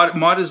say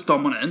Mida's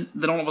dominant,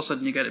 then all of a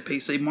sudden you go to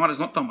PC, Mida's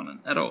not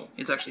dominant at all.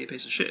 It's actually a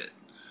piece of shit,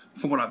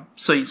 from what I've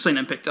seen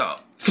and picked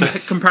up,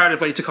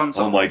 comparatively to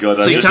console. Oh my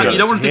god! So you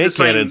don't want to do the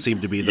same. Hand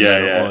seem to be the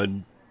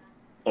meta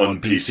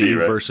on PC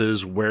right?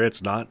 versus where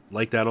it's not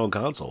like that on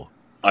console.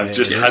 I've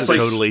just had a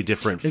totally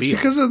different feel.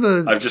 Because of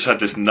I've just had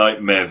this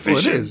nightmare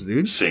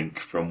vision sync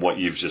from what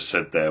you've just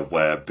said there,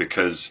 where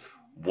because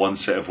one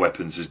set of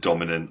weapons is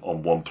dominant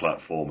on one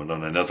platform and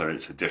on another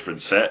it's a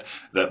different set,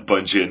 that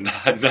Bungie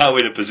are now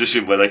in a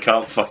position where they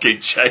can't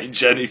fucking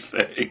change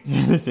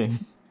anything.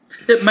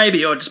 It may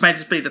be, or it may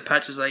just be the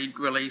patches they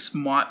release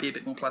might be a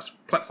bit more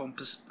platform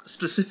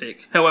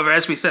specific. However,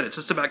 as we said, it's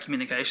just about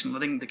communication,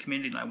 letting the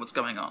community know what's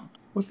going on.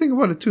 Well, think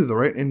about it too, though,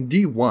 right? In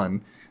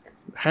D1,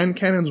 hand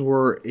cannons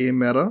were a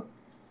meta,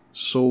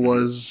 so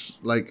was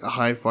like a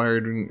high fire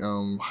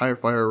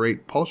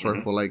rate pulse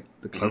rifle like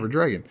the Clever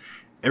Dragon.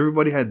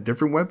 Everybody had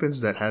different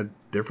weapons that had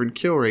different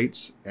kill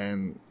rates,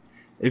 and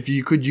if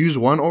you could use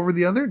one over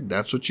the other,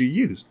 that's what you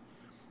used.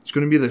 It's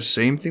going to be the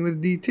same thing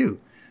with D2.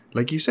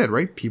 Like you said,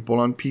 right?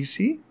 People on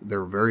PC,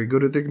 they're very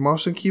good at their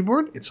mouse and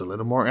keyboard. It's a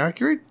little more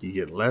accurate. You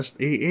get less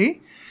AA.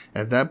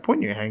 At that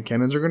point, your hand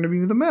cannons are going to be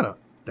the meta.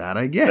 That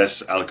I get.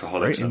 Less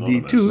Alcoholics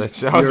Anonymous.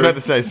 D2, I was about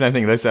to say the same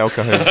thing. Less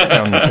alcoholics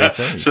on the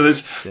PC. So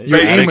there's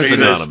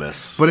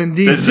Anonymous. But in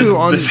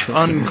D2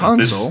 on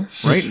console,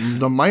 right?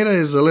 The meta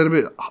is a little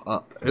bit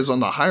is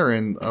on the higher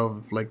end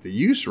of like the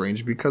use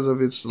range because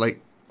of its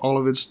like all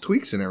of its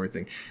tweaks and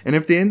everything. And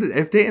if they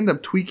end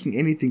up tweaking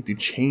anything to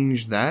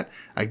change that,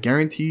 I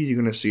guarantee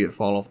you're going to see it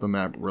fall off the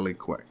map really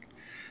quick.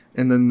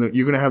 And then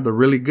you're going to have the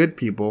really good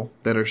people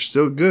that are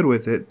still good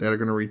with it that are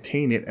going to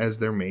retain it as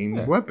their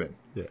main weapon.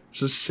 Yeah. It's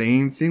the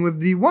same thing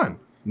with D1.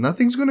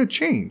 Nothing's going to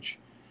change.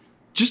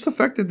 Just the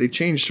fact that they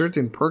change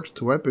certain perks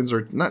to weapons,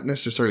 or not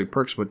necessarily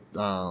perks, but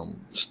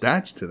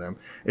stats to them,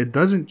 it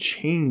doesn't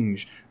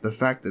change the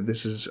fact that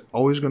this is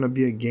always going to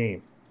be a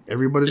game.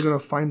 Everybody's going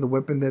to find the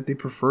weapon that they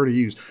prefer to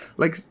use.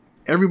 Like,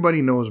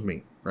 everybody knows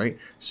me, right?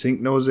 Sync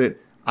knows it.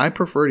 I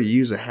prefer to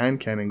use a hand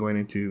cannon going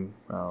into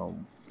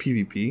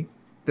PvP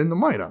than the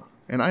Mida.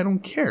 And I don't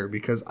care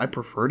because I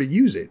prefer to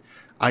use it.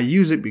 I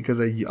use it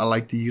because I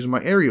like to use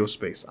my aerial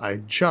space. I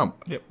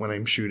jump when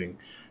I'm shooting,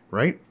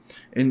 right?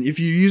 And if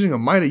you're using a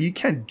Mida, you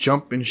can't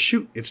jump and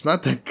shoot. It's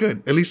not that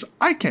good. At least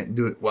I can't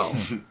do it well.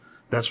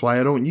 That's why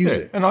I don't use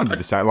it. And I did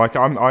the same. Like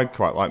I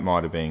quite like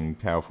Mida being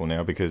powerful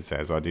now because,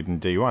 as I did in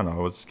D1, I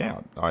was a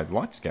scout. I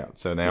like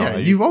scouts. So now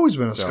you've always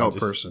been a scout I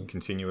person.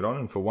 Continue it on,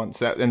 and for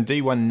once and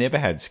D1 never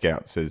had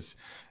scouts as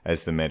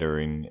as the meta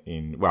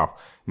in well,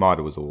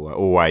 Mida was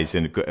always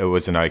it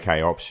was an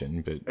okay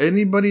option, but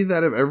anybody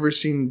that I've ever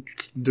seen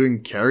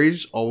doing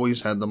carries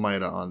always had the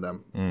Mida on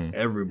them.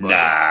 Everybody.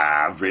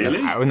 Nah,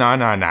 really? No.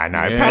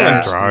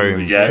 Yeah.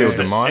 Palindrome killed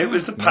the Mida. It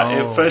was the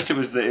No. first. It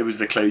was the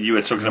you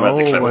were talking about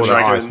the Clever Or the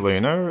Dragon. Ice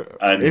Lunar.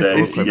 And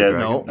there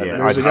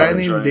was a guy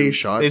named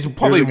Daeshot. There's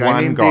probably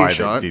one guy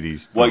Daeshot. that did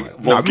his.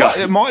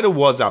 Guy? Mida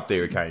was up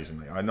there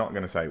occasionally. I'm not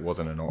going to say it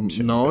wasn't an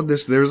option. No,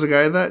 there's a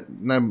guy that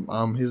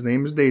his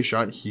name is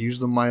Daeshot. He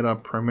used the Mida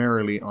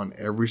primarily on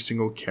every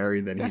single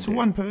carry that he did. That's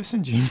one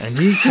person, Jim. And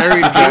he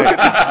carried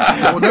guys.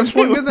 Well, that's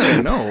one guy that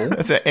I know.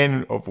 That's an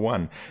N of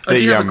one. I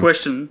do have a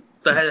question.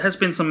 There has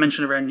been some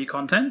mention around new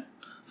content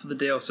for the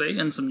DLC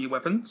and some new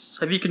weapons.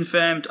 Have you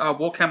confirmed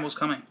War Camel's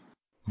coming?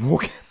 War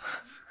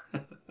Camels.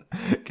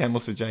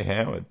 Camels for Jay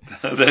Howard.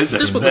 there's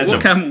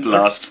a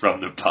blast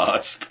from the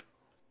past.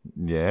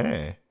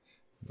 Yeah.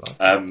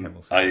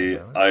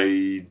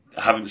 I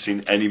haven't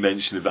seen any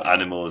mention of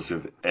animals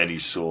of any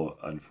sort,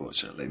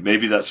 unfortunately.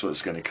 Maybe that's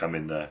what's going to come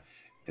in the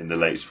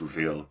latest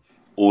reveal.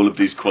 All of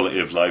these quality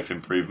of life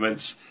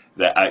improvements,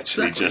 they're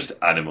actually just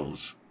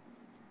animals.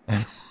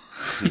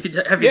 You could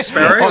have your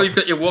Sparrow, or you've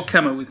got your War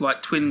Camel with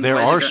like twin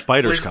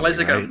spiders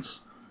laser coming, guns.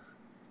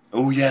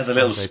 Oh yeah, the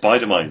little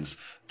spider mines.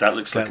 That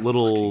looks like that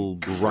little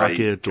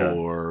rocket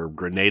or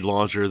grenade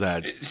launcher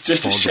that it's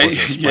just a spawns shame. bunch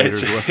of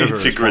spiders or whatever.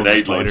 It's a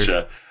grenade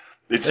launcher.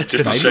 It's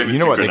just a shame. You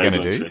know what they're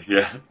going to do?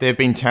 Yeah. They've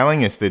been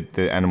telling us that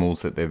the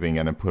animals that they've been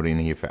going to put in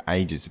here for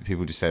ages,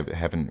 people just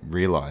haven't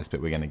realised.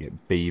 But we're going to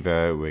get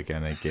beaver, we're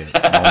going to get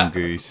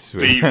mongoose,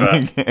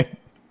 beaver.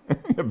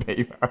 The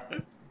beaver.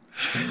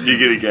 You're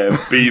going to get a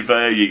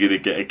beaver. You're going to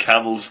get a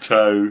camel's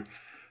toe.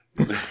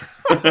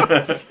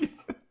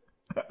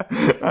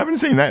 I haven't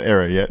seen that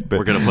era yet, but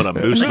we're going to put a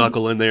moose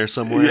knuckle in there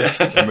somewhere. Yeah,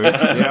 a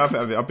moose. Yeah,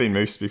 I've been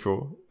moose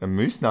before. A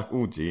moose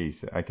knuckle. Oh,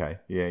 geez. Okay.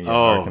 Yeah.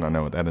 I reckon I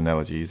know what that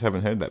analogy is.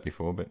 Haven't heard that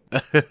before, but.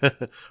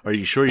 Are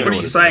you sure you So know what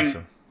are you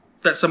saying?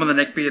 That some of the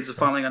neckbeards are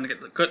finally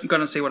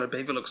going to see what a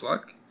beaver looks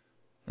like?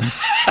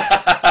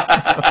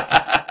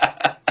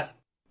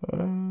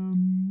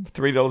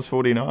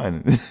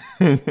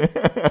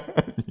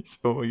 $3.49. It's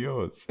all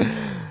yours.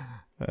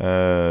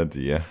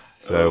 Dear.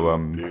 So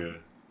dear.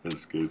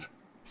 That's good.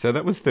 So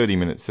that was 30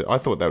 minutes. I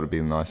thought that would be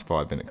a nice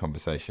 5-minute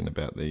conversation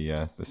about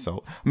the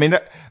salt. I mean,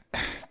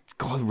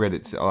 God,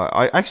 Reddit.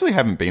 I actually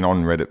haven't been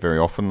on Reddit very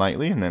often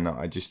lately, and then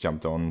I just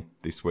jumped on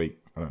this week.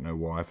 I don't know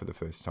why, for the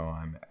first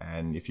time.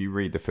 And if you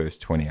read the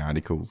first 20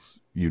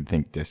 articles, you'd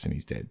think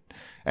Destiny's dead.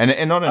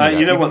 And not only that,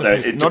 you know what though,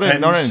 it not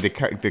depends. Not only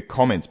the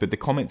comments, but the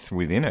comments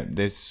within it.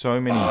 There's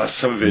so many.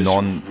 Some of it's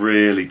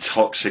really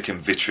toxic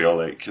and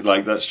vitriolic.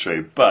 Like, that's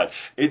true, but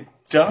it.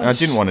 I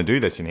didn't want to do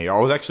this in here. I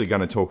was actually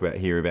going to talk about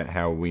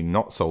how we're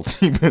not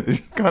salty, but it's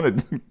kind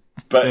of.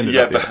 But then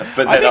I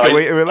think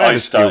we're allowed to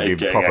still give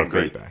proper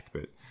angry. feedback.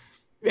 But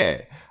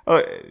yeah,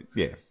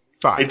 yeah.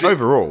 But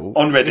overall,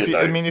 on Reddit,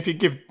 if you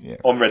give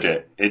on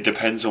Reddit, it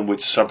depends on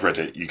which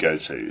subreddit you go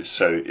to.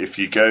 So if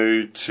you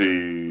go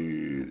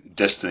to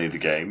Destiny the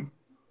game,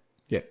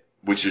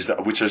 which is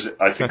I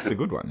think that's the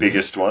good one,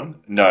 biggest one.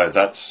 No,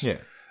 that's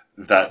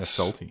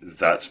salty.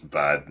 That's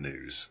bad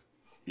news.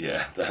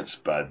 Yeah, that's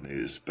bad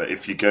news. But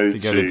if you go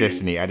to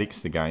Destiny Addicts,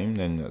 the game,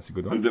 then that's a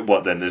good one.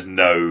 What then? There's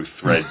no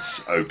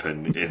threads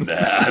open in there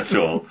at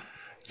all.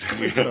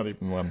 There's not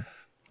even one.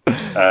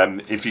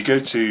 If you go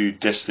to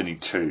Destiny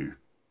 2,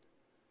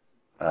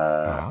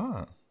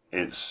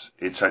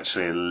 it's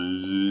actually a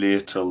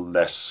little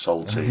less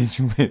salty.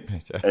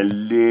 A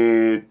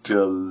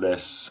little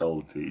less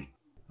salty.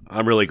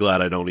 I'm really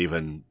glad I don't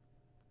even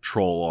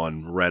troll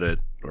on Reddit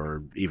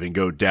or even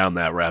go down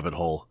that rabbit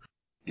hole.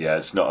 Yeah,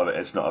 it's not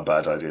a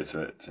bad idea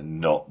to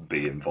not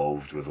be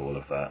involved with all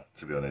of that,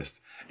 to be honest.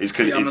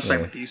 I'm the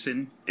same with you,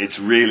 Sin. It's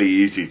really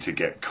easy to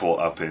get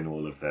caught up in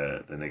all of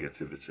the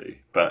negativity.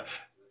 But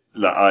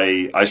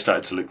like, I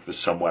started to look for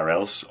somewhere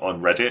else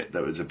on Reddit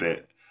that was a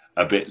bit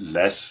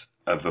less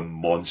of a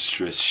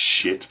monstrous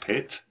shit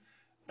pit,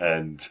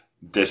 and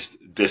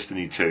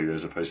Destiny 2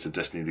 as opposed to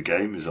Destiny the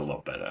game is a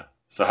lot better.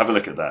 So have a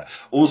look at that.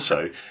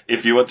 Also,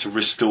 if you want to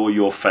restore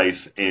your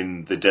faith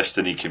in the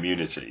Destiny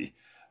community,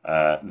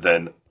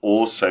 then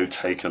also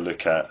take a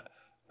look at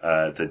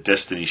the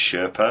Destiny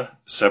Sherpa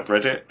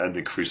subreddit and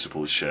the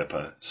Crucible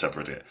Sherpa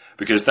subreddit,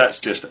 because that's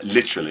just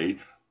literally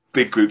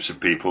big groups of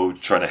people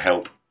trying to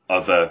help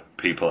other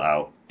people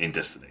out in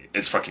Destiny.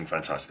 It's fucking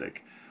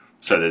fantastic.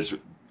 So there's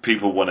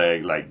people want to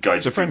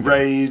guide you through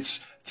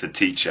raids, to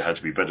teach you how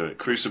to be better at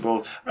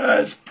Crucible.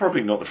 It's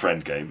probably not the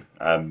friend game,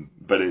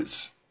 but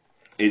it's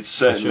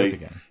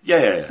certainly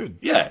it's good.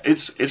 Yeah,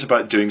 it's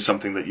about doing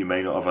something that you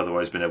may not have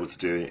otherwise been able to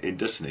do in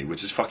Destiny,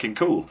 which is fucking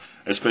cool.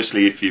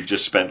 Especially if you've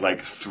just spent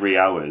 3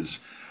 hours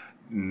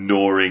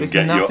gnawing at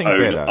your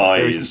own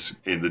eyes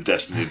in the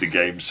Destiny the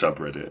game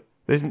subreddit.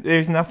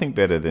 There's nothing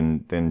better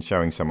than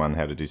showing someone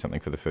how to do something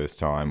for the first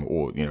time,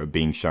 or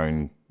being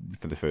shown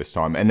for the first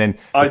time, and then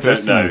the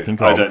first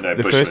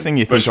thing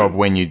you think of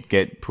when you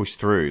get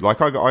pushed through.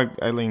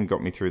 Aileen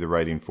got me through the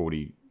raid in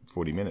 40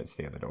 minutes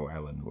the other day, or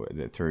Alan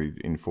through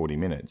in 40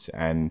 minutes,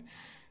 and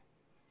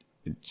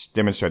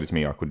demonstrated to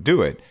me I could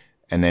do it.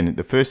 And then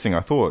the first thing I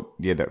thought,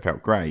 yeah, that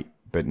felt great.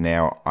 But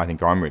now I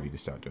think I'm ready to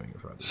start doing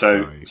it for others.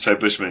 So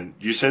Bushman,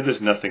 you said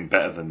there's nothing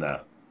better than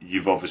that.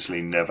 You've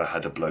obviously never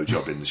had a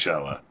blowjob in the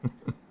shower.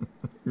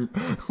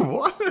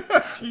 What?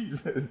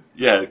 Jesus.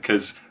 Yeah,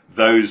 because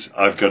those,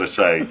 I've got to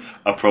say,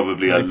 are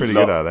probably pretty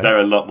good, are they? They're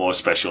a lot more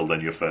special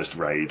than your first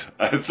raid,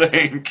 I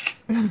think.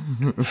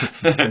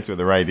 Depends where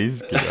the raid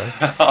is, kiddo.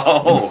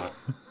 Oh,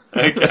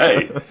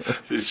 okay.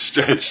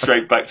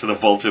 Straight back to the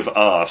vault of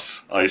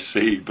arse. I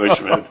see,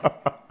 Bushman.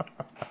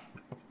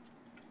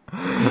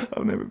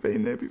 I've never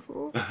been there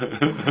before.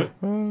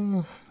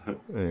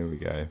 There we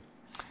go.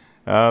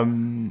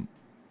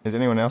 Has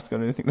anyone else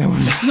got anything they want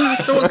to... No,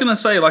 I was going to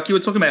say, like, you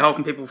were talking about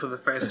helping people for the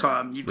first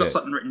time. You've got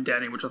something written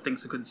down here which I think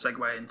is a good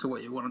segue into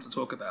what you wanted to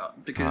talk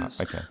about. Because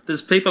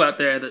there's people out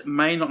there that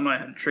may not know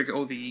how to trigger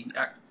all the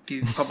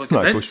active public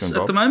events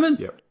at the moment.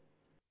 Yep.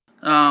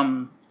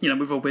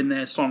 We've all been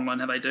there, so online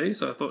how they do.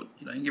 So I thought,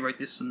 you wrote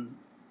this and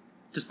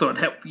just thought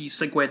it'd help you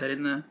segue that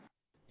in there.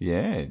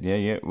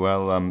 Yeah.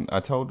 Well, I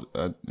told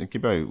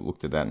Gibbo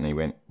looked at that and he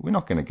went, "We're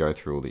not going to go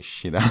through all this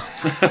shit." I'm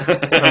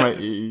like,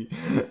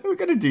 we're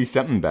going to do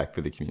something back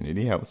for the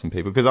community, help some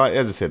people. Because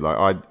as I said,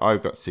 like I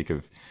got sick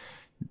of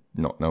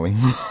not knowing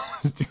what I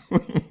was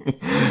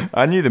doing.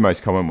 I knew the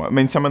most common one. I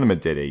mean, some of them are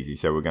dead easy,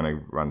 so we're going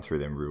to run through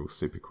them real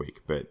super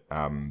quick. But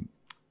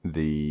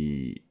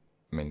maybe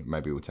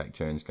we'll take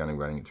turns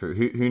running it through.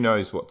 Who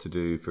knows what to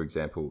do, for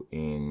example,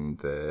 in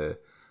the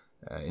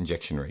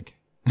injection rig?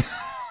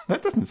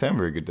 That doesn't sound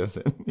very good, does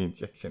it? The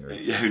injection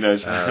rig. Yeah, who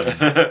knows? That's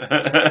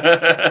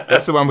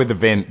the one with the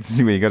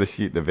vents, where you got to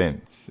shoot the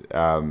vents.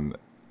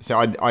 So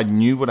I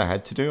knew what I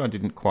had to do. I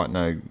didn't quite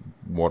know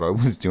what I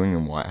was doing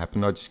and why it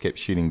happened. I just kept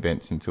shooting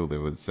vents until there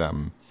was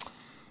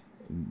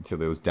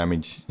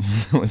damage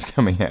that was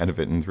coming out of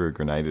it, and threw a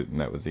grenade at it,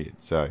 and that was it.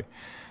 So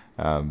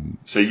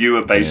you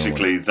were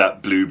basically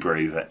that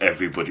blueberry that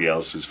everybody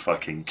else was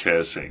fucking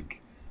cursing.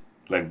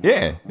 Like,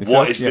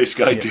 what is this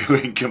guy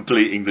doing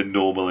completing the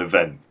normal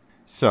event?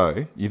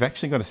 So, you've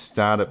actually got to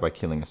start it by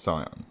killing a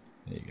scion.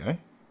 There you go.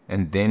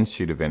 And then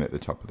shoot a vent at the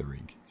top of the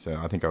rig. So,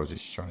 I think I was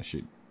just trying to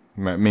shoot.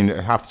 I mean,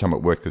 half the time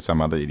it worked because some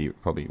other idiot,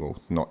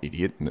 it's not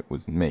idiot, and it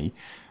was me,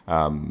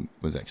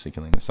 was actually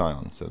killing the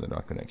scion so that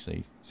I could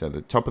actually... So,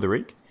 the top of the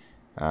rig,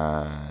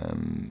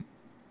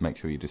 make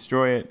sure you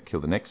destroy it, kill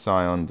the next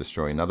scion,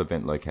 destroy another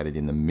vent located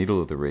in the middle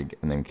of the rig,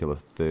 and then kill a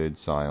third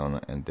scion,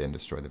 and then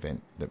destroy the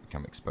vent that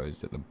become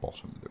exposed at the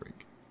bottom of the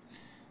rig.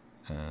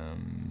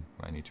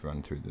 I need to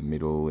run through the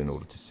middle in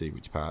order to see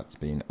which part's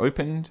been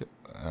opened.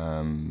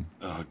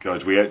 Oh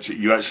God,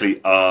 you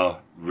actually are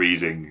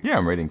reading. Yeah,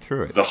 I'm reading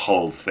through it. The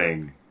whole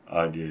thing,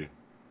 aren't you?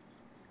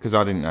 Because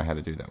I didn't know how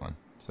to do that one,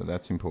 so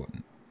that's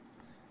important.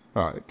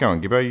 All right, go on,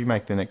 Gibbo. You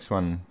make the next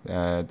one.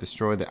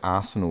 Destroy the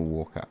Arsenal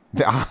Walker.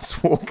 The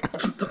Arse Walker.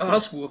 The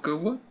Arse Walker.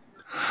 What?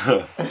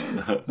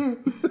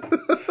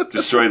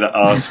 Destroy the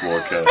Arse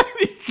Walker.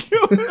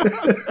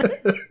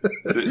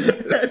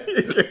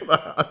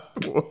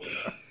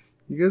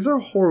 You guys are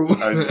horrible.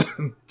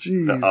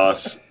 Jeez. The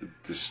Arse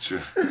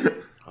destroy.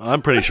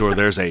 I'm pretty sure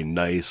there's a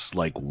nice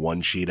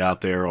one sheet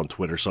out there on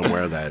Twitter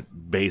somewhere that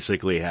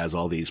basically has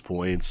all these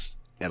points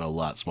in a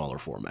lot smaller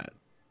format.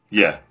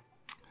 Yeah.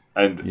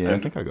 I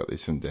think I got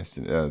this from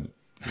Destiny.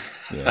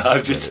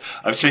 I've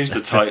changed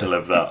the title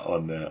of that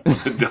on the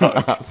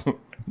doc.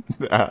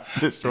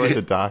 Destroy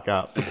the Dark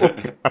Arts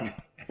Walker.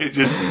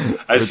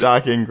 The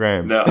Dark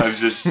Engrams. No,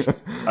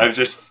 I've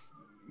just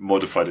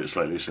modified it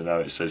slightly, so now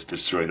it says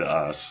destroy the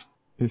arse.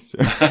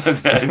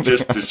 And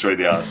just destroy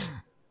the arse.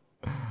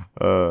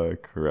 Oh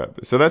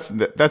crap! So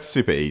that's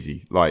super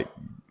easy.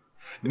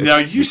 Now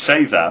you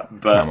say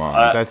that, but come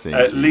on, that's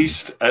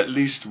easy. At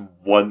least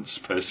once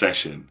per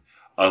session,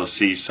 I'll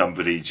see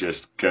somebody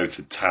just go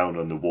to town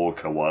on the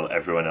walker while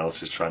everyone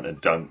else is trying to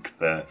dunk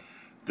the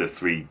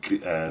three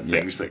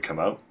things that come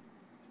out.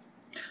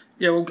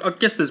 Yeah, well, I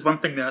guess there's one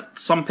thing that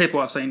some people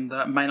I've seen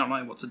that may not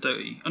know what to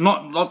do.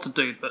 Not to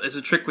do, but there's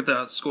a trick with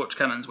the scorch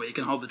cannons where you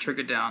can hold the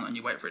trigger down and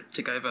you wait for it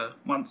to tick over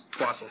once,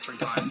 twice, or three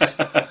times,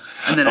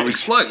 and then it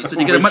explodes,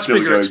 and you get a much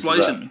bigger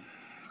explosion.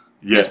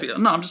 Yeah. Yes,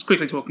 no, I'm just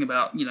quickly talking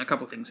about a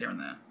couple of things here and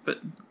there, but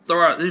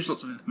there's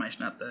lots of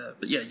information out there.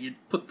 But yeah, you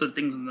put the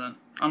things in the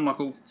unlock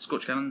all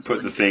scorch cannons.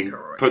 Put the thing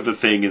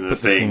in the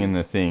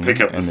thing.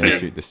 Pick up the thing, then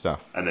shoot the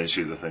stuff, and then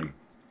shoot the thing.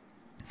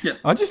 Yeah.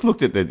 I just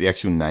looked at the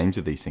actual names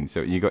of these things.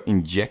 So you got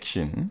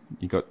injection,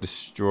 you got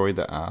destroy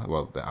the arse.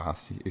 Well, the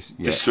arse.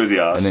 Yeah. Destroy the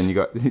arse. And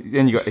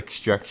then you got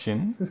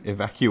extraction,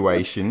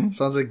 evacuation.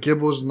 Sounds like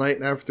Gibbo's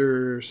night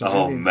after some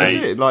Indian. That's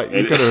it. You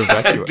got to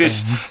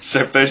evacuate.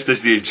 So first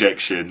there's the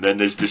injection, then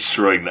there's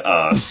destroying the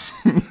arse,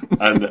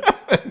 and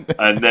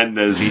then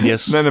there's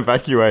Genius. Then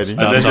evacuating.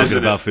 Stop talking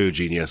about food,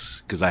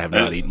 Genius, because I have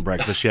not eaten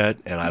breakfast yet,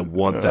 and I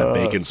want that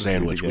bacon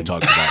sandwich we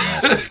talked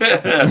about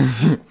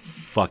last week.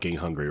 Fucking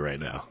hungry right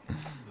now.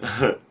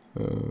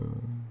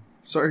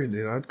 Sorry,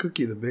 dude. I'd cook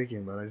you the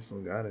bacon, but I just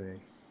don't got any.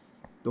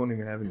 Don't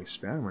even have any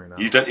spam right now.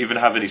 You don't even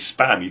have any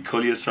spam. You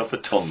call yourself a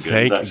Tongan.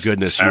 Thank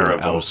goodness terrible. you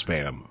are out of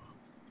spam.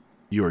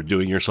 You are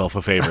doing yourself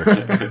a favor.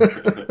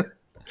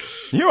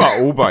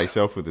 all by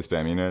yourself with the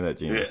spam. You know that,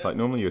 Jim. It's like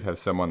normally you'd have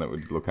someone that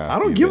would look after you. I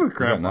don't give a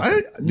crap.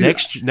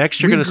 Next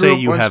you're going to say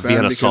you have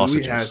Vienna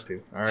sausages. We had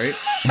to, all right?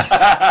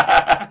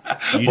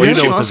 You do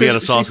know what the Vienna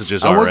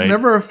sausages are, right? I was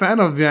never a fan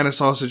of Vienna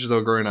sausage,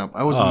 though, growing up.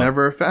 I was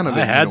never a fan of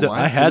it. I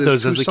had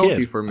those as a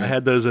kid. I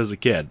had those as a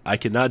kid. I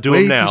cannot do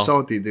them now. Way too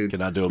salty, dude.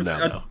 Cannot do them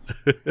now,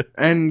 though.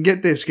 And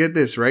get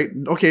this, right?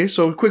 Okay,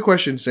 so quick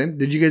question, Sin.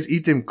 Did you guys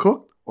eat them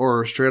cooked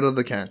or straight out of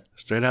the can?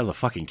 Straight out of the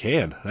fucking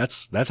can.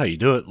 That's how you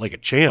do it, like a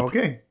champ.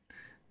 Okay.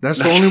 That's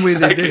the only way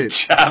they did it.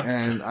 Champ.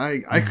 And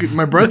I could,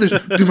 my brothers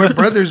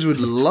would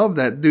love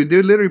that. Dude,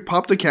 they literally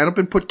pop the can up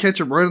and put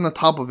ketchup right on the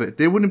top of it.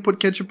 They wouldn't put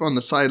ketchup on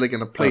the side like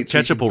in a plate.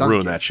 Ketchup will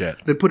ruin that shit.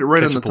 They'd put it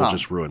right on the top. Ketchup will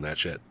just ruin that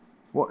shit.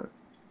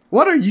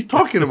 What are you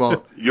talking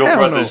about? Your Hell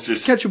brothers no.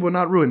 just... Ketchup will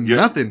not ruin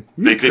nothing.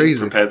 They didn't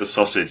prepare the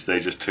sausage.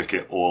 They just took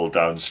it all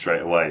down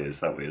straight away. Is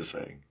that what you're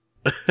saying?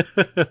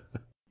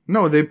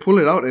 No, they pull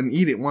it out and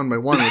eat it one by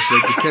one with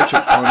like the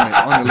ketchup on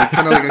it, like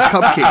kind of like a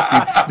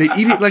cupcake. They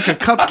eat it like a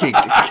cupcake.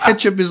 The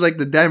ketchup is like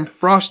the damn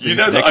frosting. You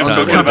know that Next I'm time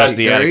talking about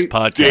the Addicts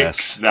podcast.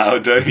 Dicks now,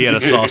 don't you?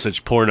 Vienna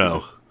sausage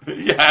porno.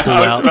 Yeah, pull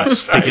out and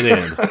stick it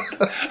in.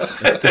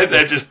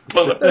 they just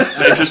pull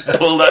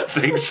that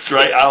thing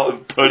straight out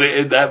and put it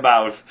in their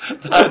mouth.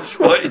 That's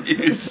what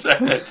you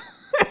said.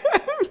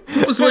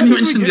 What was one you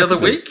mentioned the other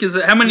week? Is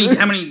it how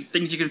many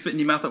things you can fit in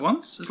your mouth at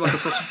once? It's like a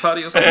sausage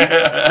party or something.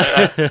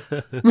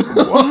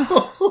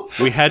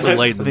 We had to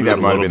lighten the mood a little bit. I think that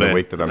might have been the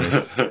week that I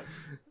missed.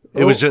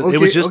 It was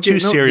just too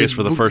serious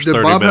for the first 30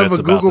 minutes. Did Bob have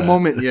a Google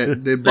moment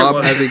yet? Did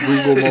Bob have a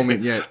Google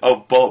moment yet? Oh,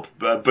 Bob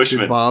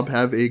Bushman. Did Bob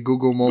have a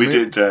Google moment?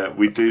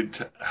 We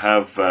did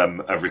have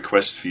a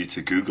request for you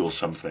to Google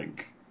something.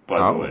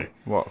 By the way,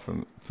 what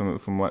from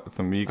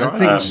you guys? I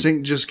think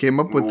Sync just came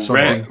up with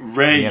something.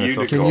 Rare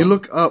unicorn. Can you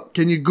look up?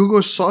 Can you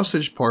Google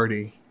sausage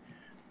party?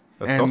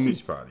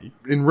 Sausage party?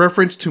 In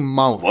reference to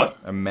mouth. What?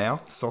 A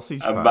mouth sausage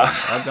party?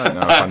 I don't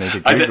know if I need to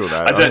Google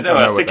that. I don't know.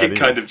 I think it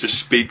kind of just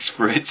speaks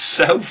for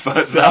itself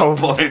at that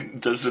point,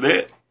 doesn't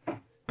it?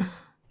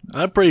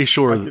 I'm pretty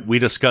sure we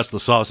discussed the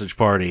sausage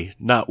party.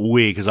 Not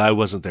we, because I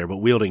wasn't there, but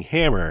Wielding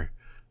Hammer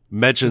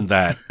mentioned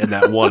that in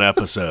that one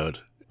episode.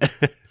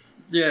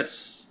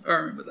 Yes, I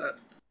remember that.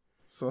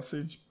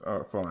 Sausage?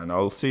 Oh, fine.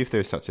 I'll see if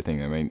there's such a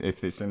thing. I mean, if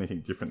there's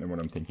anything different than what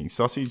I'm thinking.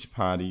 Sausage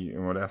party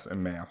and what else?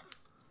 And mouth.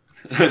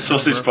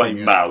 Sausage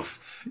party mouth.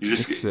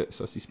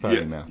 Sausage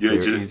party mouth.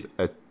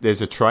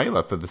 There's a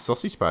trailer for the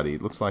sausage party.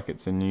 It looks like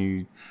it's a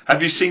new...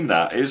 Have you seen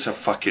that? It's a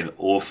fucking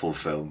awful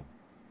film.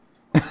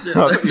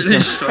 Yeah,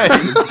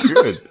 it's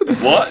good.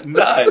 What?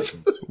 No, it's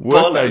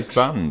Work bollocks. Those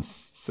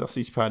Buns.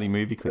 Sausage party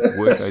movie clip.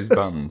 Work Those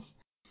Buns.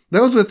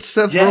 That was with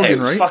Seth Rogen, it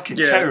was right? fucking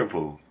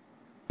terrible.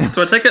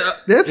 So I take it...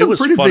 They had some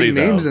pretty big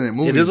though. Names in that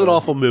movie. It is an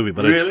awful movie,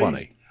 but it's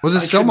funny. Was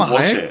it Selma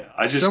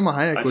Hayek? Selma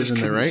Hayek was in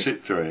there, right?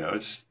 Sit through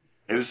it.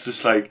 It was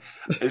just like,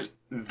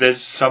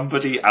 there's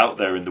somebody out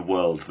there in the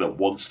world that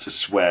wants to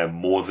swear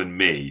more than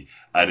me,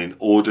 and in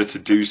order to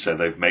do so,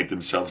 they've made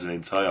themselves an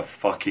entire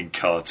fucking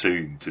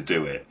cartoon to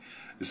do it.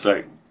 It's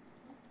like,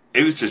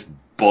 it was just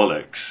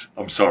bollocks.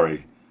 I'm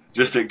sorry.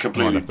 Just a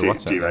completely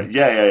direct.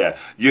 Yeah.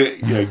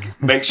 You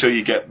make sure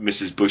you get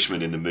Mrs.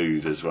 Bushman in the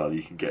mood as well.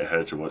 You can get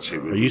her to watch it.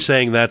 Are you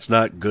saying that's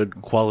not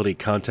good quality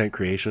content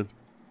creation?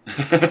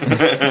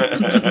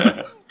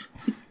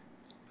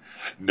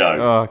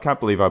 No. I can't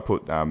believe I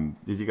put.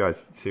 Did you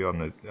guys see on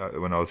the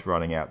when I was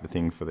writing out the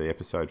thing for the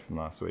episode from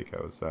last week?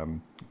 I was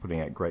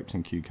putting out grapes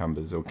and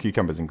cucumbers, or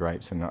cucumbers and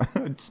grapes, and I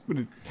just put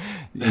it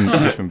in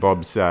Bushman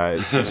Bob's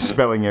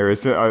spelling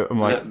errors. I'm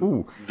like,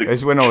 ooh.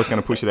 As when I was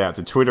going to push it out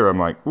to Twitter, I'm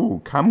like,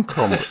 ooh,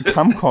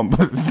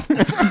 cucumbers.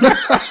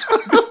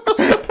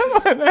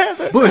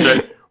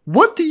 Bush,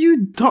 what do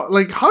you talk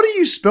like? How do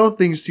you spell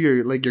things to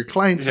your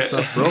clients and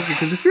stuff, bro?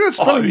 Because if you're not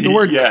spelling the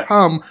word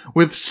 "come"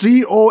 with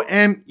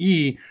COME,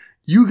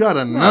 you got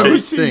another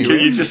thing. You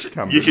can just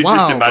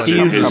imagine. He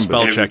uses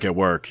spell check at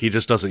work. He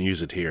just doesn't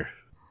use it here.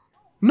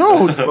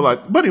 No,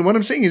 buddy. What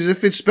I'm saying is,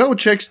 if it spell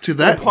checks to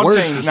that word,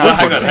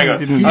 hang on.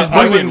 He's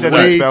doing it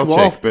way too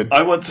often.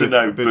 I want to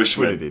know,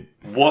 Bushman,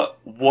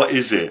 what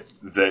is it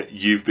that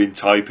you've been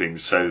typing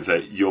so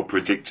that your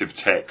predictive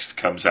text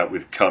comes out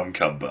with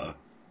cumber?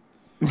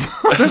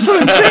 That's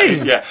what I'm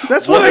saying. Yeah,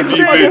 that's what I'm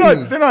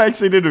saying. Then I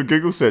actually did a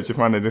Google search to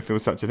find out if there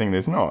was such a thing.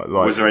 There's not.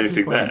 Was there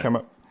anything there?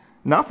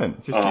 Nothing.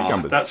 Just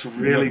cucumbers. That's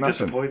really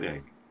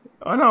disappointing.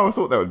 I know. I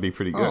thought that would be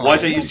pretty good. Why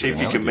don't you see if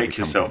you can make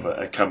yourself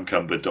a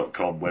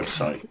cumcumber.com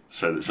website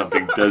so that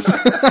something does?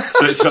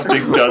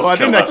 Well, I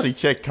didn't actually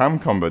check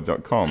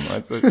cumcumber.com. I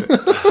could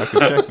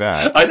check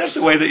that. I know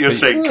the way that you're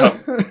saying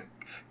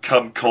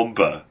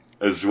cumcumber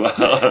as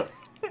well.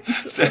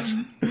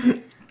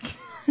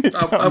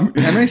 Can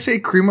I say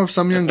cream of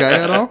some young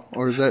guy at all,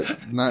 or is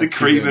that not the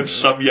cream of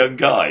some young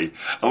guy?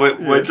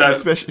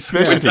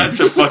 Specialty. That's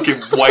a fucking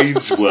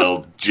Wayne's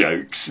World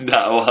jokes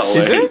now.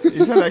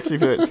 Is that actually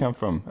where it's come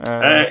from?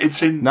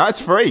 It's in. No,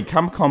 it's free.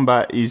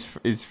 Cumcumber is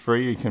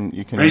free. You can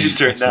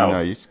register it now. No,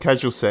 it's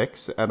casual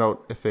sex,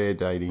 adult affair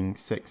dating,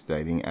 sex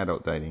dating,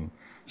 adult dating.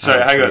 So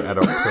hang on.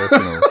 Adult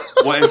personal.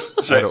 What if?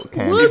 So adult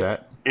cam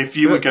chat. If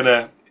you were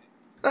gonna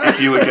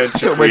If you were going to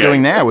That's what we're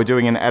doing now. We're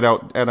doing an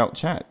adult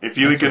chat. If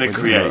you were going to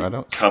create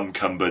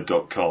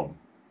cumcumber.com,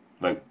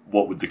 like,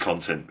 what would the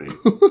content be?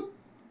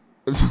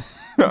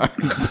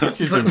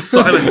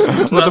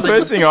 Silence. Well, the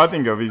first thing I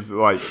think of is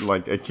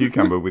like a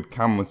cucumber with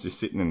cum just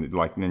sitting in it,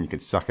 like, and then you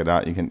could suck it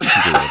out. You can do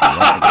whatever you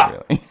want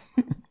with it,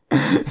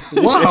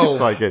 really.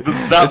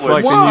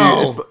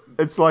 Wow.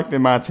 It's like the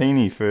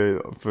martini for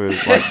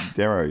like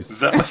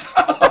Deros.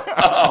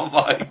 Oh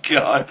my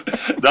god,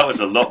 that was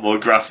a lot more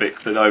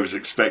graphic than I was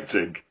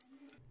expecting.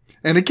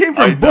 And it came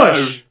from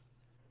Bush.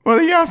 Well,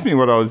 he asked me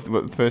what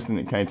the first thing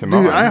that came to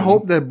mind. Dude, I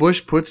hope that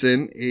Bush puts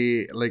in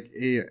a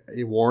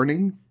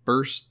warning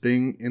first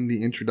thing in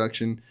the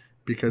introduction,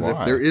 because if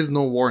there is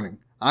no warning,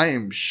 I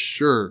am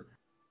sure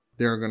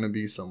there are going to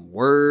be some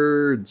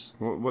words.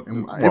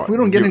 If we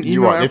don't get an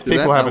email after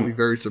that, I'll be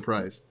very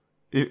surprised.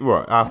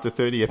 After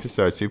 30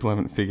 episodes, people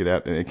haven't figured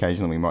out that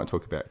occasionally we might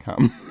talk about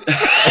cum.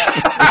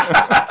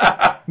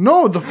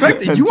 No, the fact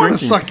that you want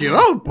to suck it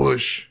out,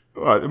 Bush.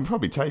 Well, it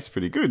probably tastes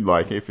pretty good.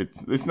 Like, if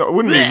it's not, it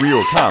wouldn't be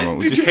real cum. It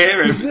would Did you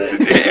hear him?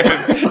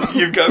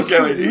 You've got him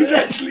going. He's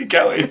actually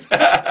going.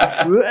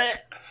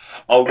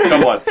 Oh,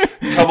 come on,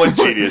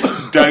 genius!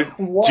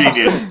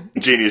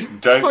 Genius!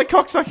 Don't. It's like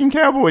cocksucking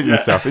cowboys and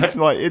stuff. It's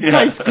like it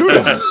tastes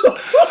good.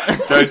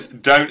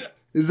 Don't.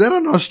 Is that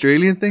an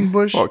Australian thing,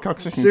 Bush? What,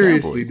 cocksucking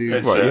Seriously, cowboys?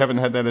 dude. What, you haven't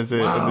had that as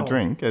a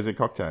drink, as a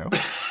cocktail?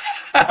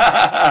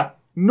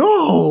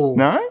 No.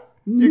 No?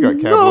 You got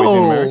cowboys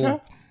in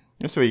America?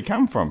 That's where you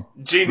come from.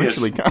 Genius.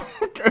 Literally come.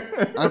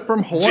 I'm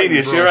from Hawaii.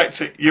 Genius, bro. you're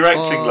acting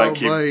like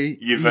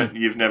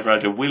you've never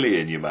had a willy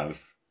in your mouth.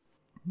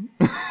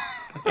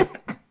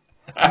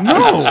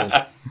 No.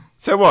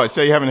 So what?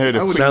 So you haven't heard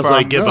of? Sounds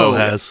like Gibbo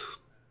has.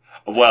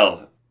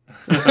 Well,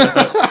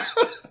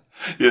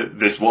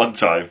 this one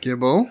time.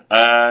 Gibbo.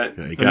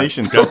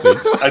 Venetian sausage.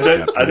 I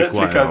don't think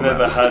I've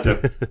ever had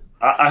a.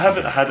 I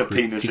haven't had a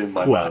penis in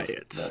my mouth.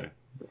 No.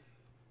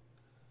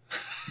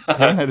 I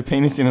haven't had a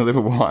penis in a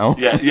little while.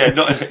 Not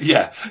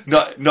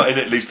in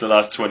at least the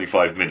last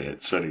 25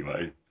 minutes,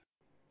 anyway.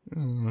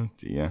 Oh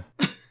dear.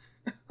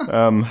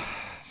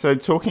 So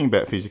talking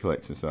about physical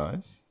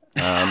exercise.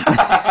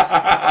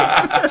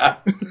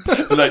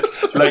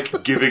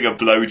 Like giving a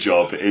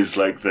blowjob is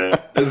like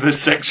the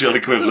sexual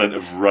equivalent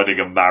of running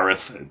a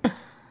marathon.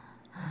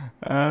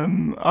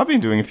 I've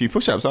been doing a few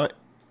push-ups.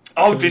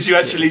 Did you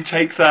actually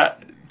take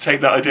that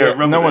idea and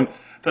run with it?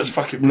 That's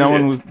fucking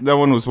brilliant. No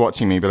one was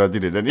watching me, but I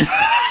did it anyway.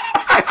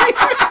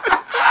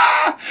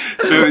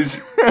 So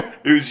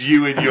it was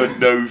you and your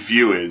no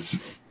viewers.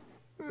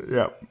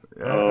 Yep.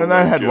 And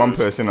I had one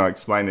person, I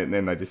explained it, and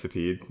then they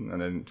disappeared, and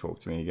they didn't talk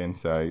to me again.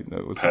 So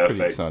it was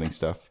pretty exciting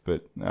stuff.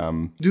 But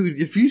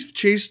dude, if you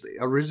chased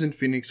Arisen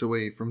Phoenix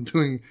away from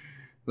doing,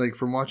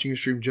 from watching a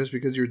stream just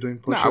because you're doing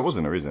push-ups, no, it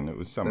wasn't Arisen. It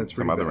was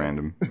some other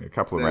random, a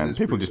couple of random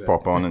people just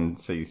pop on and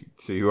see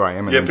who I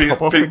am and then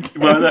pop off.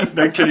 Well,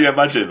 can you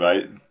imagine,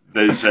 right?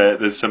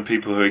 There's some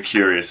people who are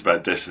curious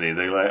about Destiny.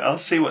 They're like, I'll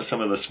see what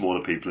some of the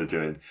smaller people are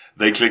doing.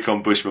 They click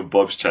on Bushman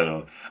Bob's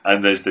channel,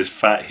 and there's this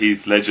fat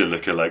Heath Ledger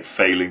lookalike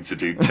failing to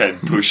do 10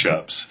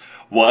 push-ups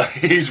while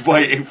he's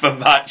waiting for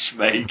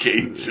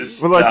matchmaking to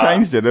start. Well, I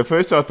changed it. At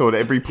first, I thought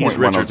every point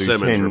one I'll do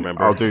Simmons, 10.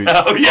 Remember? I'll do.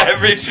 Oh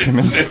yeah,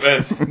 Richard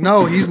Simmons.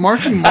 No, he's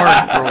marking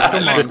Mark, bro.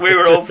 Come on. We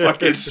were all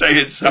fucking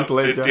saying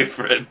something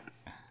different.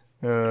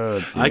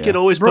 I can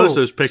always post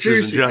those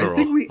pictures in general.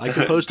 I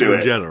can post them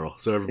in general,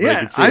 so everybody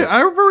can see it.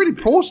 I've already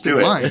posted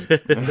mine.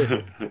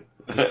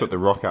 Just put the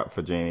rock up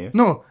for Genius.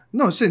 No,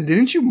 Sin,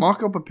 didn't you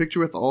mock up a picture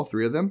with all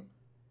three of them?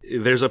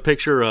 There's a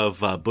picture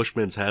of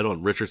Bushman's head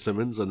on Richard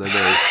Simmons, and then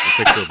there's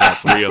a picture of all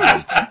three of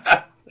them.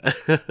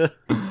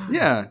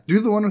 Yeah,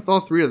 do the one with all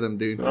three of them,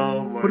 dude.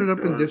 Put it up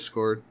in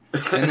Discord.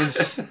 And then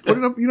put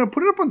it up,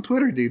 put it up on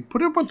Twitter, dude.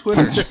 Put it up on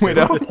Twitter. Put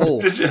up a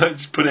poll.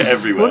 Just put it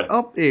everywhere. Put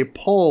up a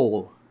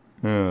poll.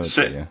 Oh,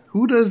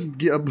 who does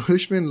a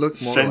Bushman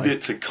look more Send like?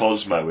 it to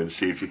Cosmo and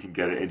see if you can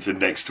get it into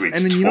next week's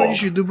And then you know what you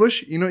should do,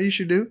 Bush? You know what you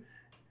should do?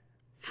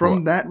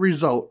 From that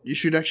result, you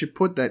should actually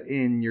put that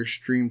in your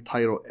stream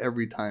title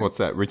every time. What's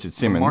that? Richard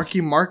Simmons?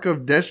 Marky Mark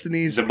of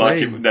Destiny's the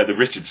playing. No, the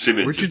Richard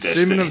Simmons Richard of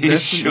Simmons of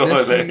Destiny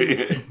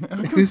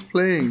is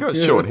playing. You've got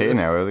short hair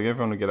now.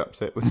 Everyone will get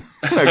upset with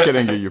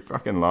getting you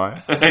fucking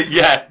liar.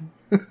 Yeah.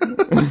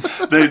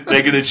 They're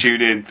going to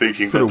tune in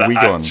thinking that the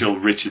actual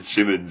Richard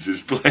Simmons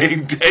is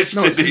playing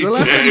Destiny. No, the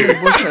last time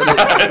that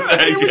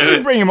Bush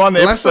had bring him on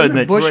the episode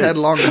next week. Had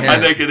long hair.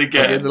 And they're going to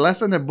get the last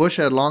time that Bush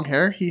had long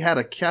hair, he had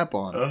a cap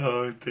on.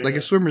 Oh, dear. Like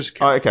a swimmer's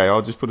cap. Oh, okay,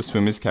 I'll just put a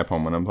swimmer's cap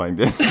on when I'm playing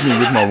Destiny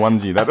with my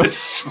onesie. That'll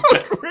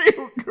look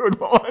real good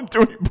while I'm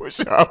doing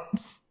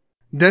push-ups.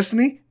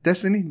 Destiny,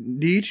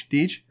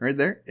 Deej, right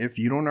there. If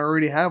you don't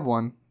already have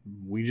one,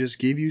 we just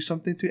gave you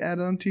something to add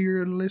on to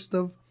your list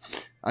of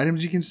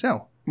items you can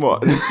sell.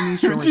 What?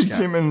 Richard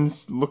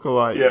Simmons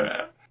lookalike.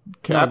 Yeah.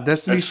 Cap. No,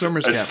 Destiny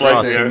swimmer's cap.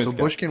 Right there. So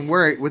Bush can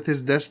wear it with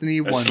his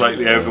Destiny onesie. A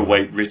slightly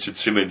overweight Richard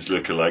Simmons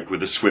lookalike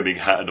with a swimming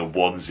hat and a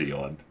onesie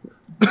on.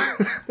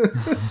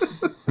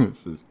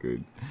 This is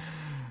good.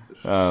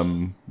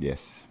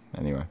 Yes.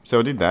 Anyway, so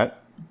I did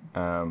that.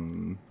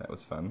 That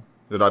was fun.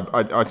 that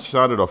I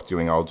started off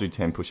doing. I'll do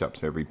 10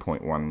 push-ups every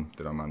 0.1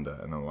 that I'm under,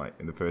 and I'm like,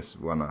 and the first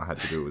one I had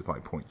to do was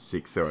like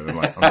 0.6. So I'm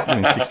like, I'm not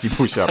doing 60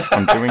 push-ups.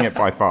 I'm doing it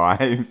by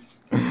 5s.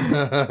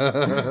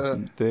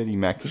 30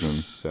 maximum.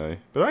 So,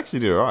 but I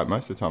actually did alright.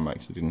 Most of the time, I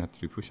actually didn't have to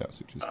do push-ups,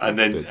 which was good. And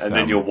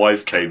then your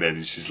wife came in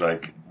and she's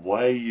like,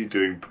 "Why are you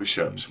doing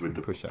push-ups with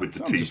the push-ups? with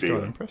the I'm TV?" just trying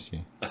to impress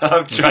you.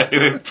 I'm trying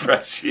to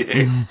impress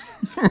you.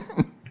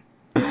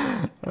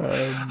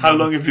 How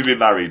long have you been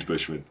married,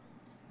 Bushman?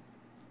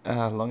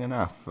 Long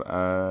enough.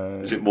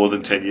 Is it more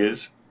than 10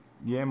 years?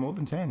 Yeah, more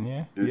than 10.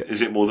 Yeah.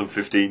 Is it more than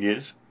 15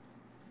 years?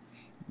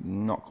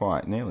 Not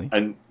quite. Nearly.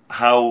 And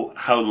how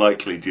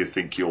likely do you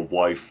think your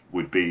wife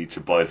would be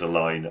to buy the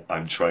line,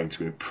 "I'm trying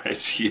to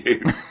impress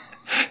you,"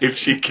 if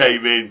she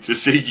came in to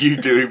see you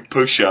doing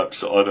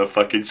push-ups on a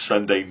fucking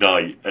Sunday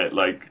night at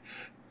like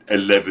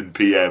 11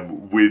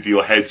 p.m. with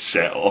your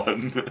headset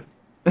on?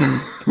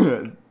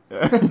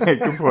 Yeah,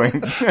 good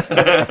point.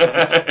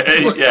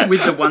 Yeah.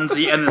 With the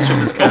onesie and the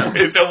swimmer's cap.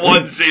 With the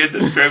onesie and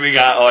the swimming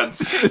hat on.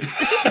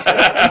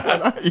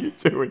 What are you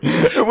doing?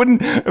 It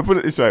wouldn't. I'll put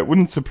it this way. It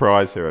wouldn't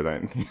surprise her. I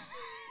don't think.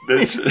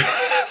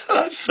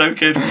 That's so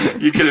good.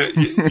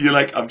 You're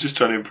like, "I'm just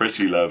trying to impress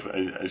you, love,"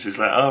 and she's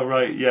like, "Oh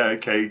right, yeah,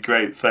 okay,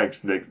 great, thanks."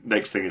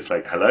 Next thing is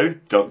like, "Hello,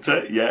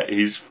 doctor? Yeah,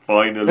 he's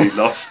finally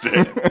lost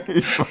it.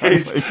 he's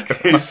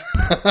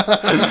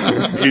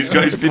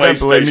got his If you don't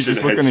believe me, PlayStation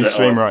just look on his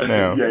stream right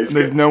now. Yeah,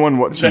 there's no one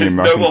watching There's him.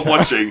 no one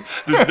watching.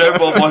 There's no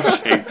one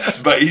watching,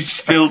 but he's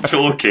still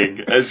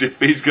talking as if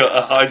he's got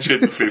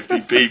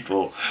 150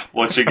 people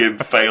watching him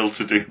fail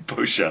to do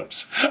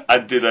push-ups.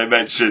 And did I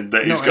mention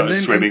that he's got a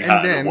swimming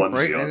hat and a onesie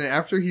right? on? And then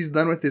after he's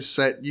done with his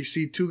set, you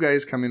see two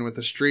guys come in with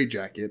a straight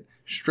jacket,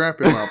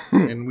 strap him up,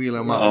 and wheel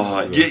him up.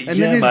 Oh, yeah,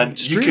 and then his man.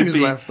 stream is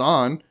left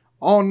on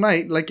all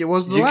night like it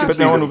was the last. But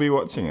no one will be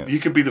watching it. You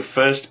could be the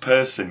first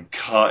person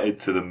carted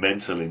to the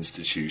mental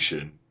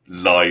institution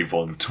live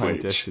on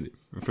Twitch. Destiny,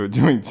 for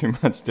doing too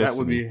much Destiny. That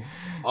would be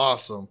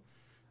awesome.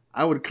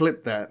 I would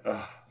clip that.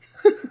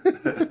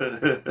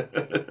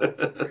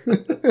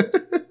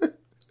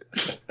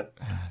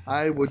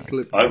 I would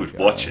clip that. I would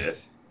watch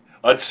it.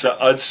 I'd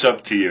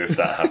sub to you if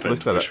that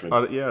happened.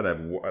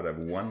 I'd have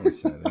one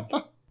listener then.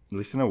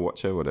 Listener,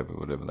 watcher,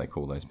 whatever they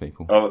call those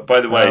people. Oh,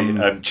 by the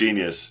way,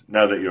 Genius,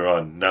 now that you're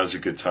on, now's a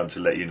good time to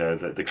let you know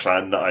that the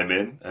clan that I'm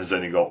in has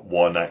only got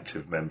one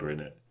active member in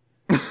it.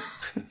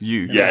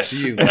 You? Yes.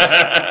 You.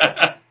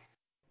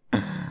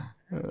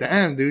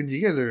 Damn, dude,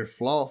 you guys are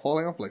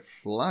falling off like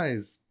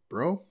flies,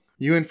 bro.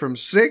 You went from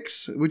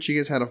 6, which you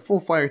guys had a full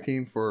fire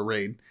team for a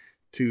raid,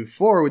 to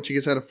 4, which you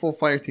guys had a full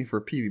fire team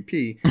for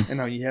PvP, and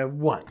now you have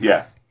 1.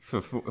 Yeah.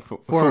 For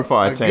full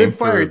fire team, good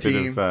fire for a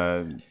team bit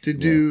of, to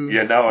do.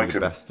 Yeah, now I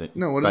could.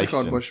 No, what is it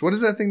called, Bush? What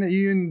is that thing that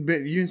you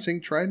and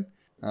Sync tried?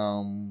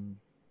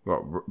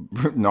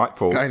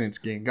 Nightfall. Guided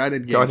game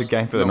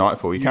for the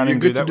Nightfall. You can't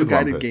even do that with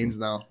one person. Guided games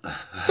now.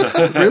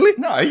 Really?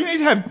 No,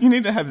 you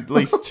need to have at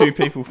least 2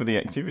 people for the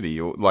activity,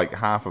 or like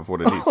half of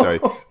what it is. So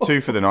 2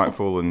 for the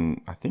Nightfall,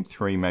 and I think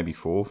 3, maybe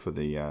 4 for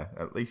the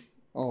at least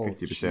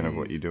 50% of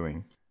what you're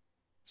doing.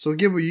 So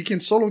Gibbo, you can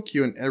solo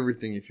queue and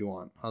everything if you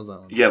want. How's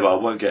that one? Yeah, but I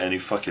won't get any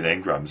fucking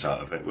engrams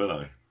out of it, will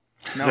I?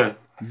 No,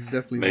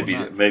 definitely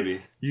not. Maybe.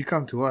 You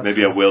come to us.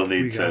 Maybe I will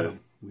need to.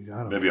 We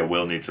got 'em. Maybe I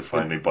will need to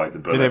finally bite the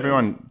bullet.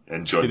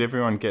 Did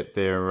everyone get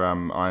their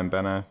Iron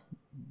Banner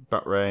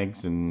butt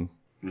rags and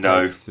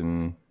no?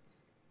 And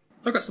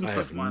I've got some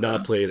stuff I in my have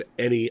not played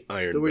any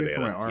Iron Still waiting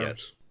Banana for my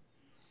arms.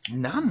 yet.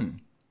 None.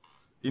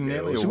 In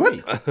nearly a what?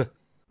 week.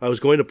 I was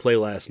going to play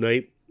last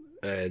night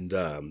and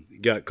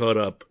got caught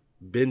up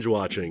binge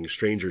watching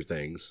Stranger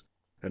Things,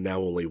 and now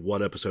only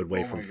 1 episode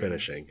away from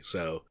finishing.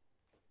 So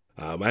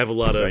I have a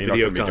lot of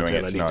video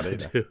content I need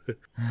to do.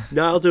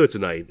 No, I'll do it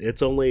tonight.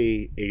 It's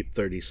only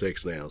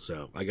 8:36 now,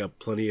 so I got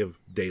plenty of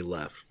day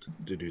left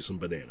to do some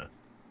banana.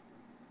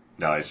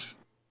 Nice.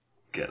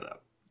 Get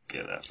up.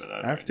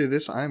 Banana. After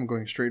this, I'm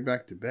going straight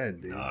back to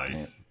bed, dude.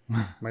 Nice.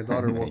 My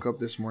daughter woke up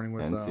this morning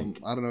with I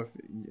don't know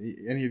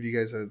if any of you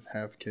guys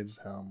have kids.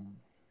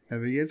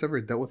 Have you guys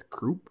ever dealt with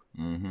croup?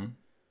 Mm-hmm.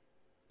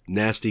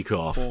 Nasty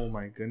cough. Oh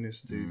my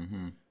goodness, dude.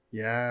 Mm-hmm.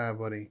 Yeah,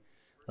 buddy.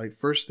 Like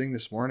first thing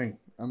this morning,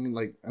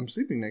 I'm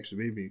sleeping next to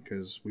baby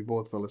because we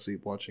both fell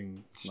asleep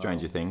watching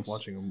Stranger Things.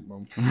 Watching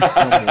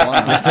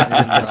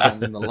Moana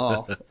in the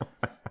loft,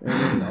 and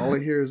then all I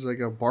hear is like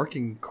a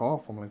barking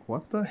cough. I'm like,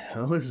 what the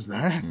hell is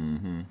that?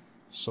 Mm-hmm.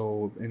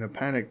 So in a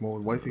panic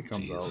mode, wifey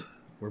comes out.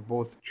 We're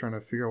both trying to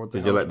figure out what the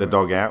hell. Did you let the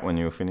dog out when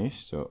you were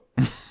finished? Or?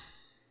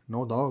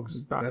 No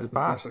dogs. That's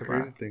the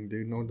crazy thing,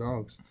 dude. No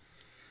dogs.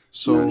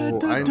 So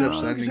I ended up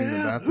standing in the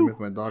bathroom with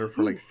my daughter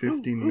for like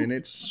 15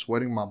 minutes,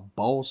 sweating my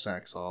ball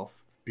sacks off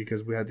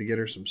because we had to get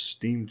her some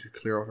steam to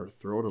clear out her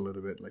throat a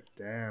little bit. Like,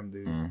 damn,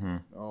 dude. Mm-hmm.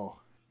 Oh,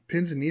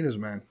 pins and needles,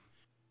 man.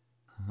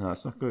 No,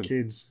 that's not good.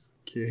 Kids.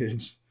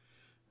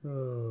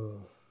 Oh.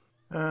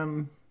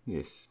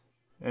 Yes.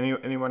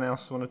 Anyone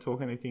else want to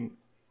talk anything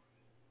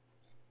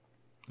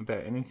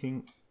about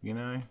anything? You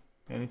know,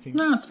 Anything?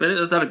 No, it's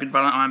better. I've had a good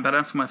run at Iron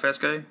Banner for my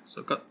first go.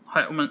 So I've got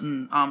helmet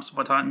and arms for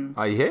my Titan.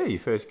 Oh yeah, your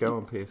first go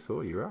on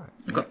PS4. You're right.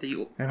 I've got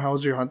the. And how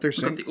was your Hunter I got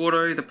sync? the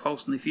auto, the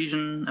pulse, and the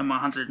fusion, and my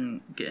hunter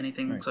didn't get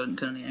anything Nice. because I didn't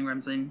turn any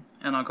engrams in.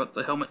 And I got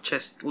the helmet,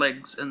 chest,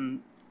 legs,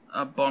 and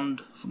a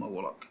bond for my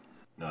warlock.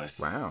 Nice.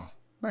 Wow.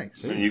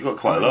 Nice. So you've got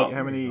quite a lot.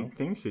 How many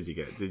things did you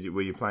get?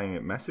 Were you playing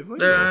it massively?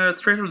 There are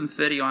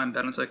 330 Iron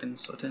Banner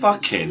tokens. So I turned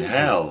Fucking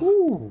hell.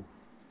 Ooh,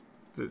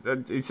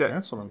 Is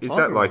that's what I'm is talking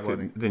that like about,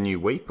 buddy. the new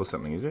Weep or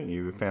something? Is it?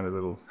 You found a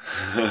little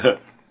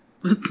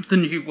the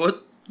new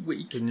what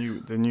week? the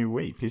new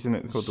Weep, isn't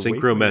it called the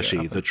Weep?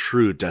 Synchromeshi, the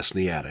true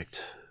Destiny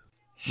addict.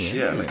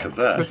 Yeah, look at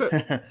that. Was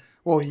it-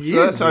 well, he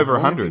So is, that's but over the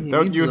only 100. thing he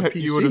needs is a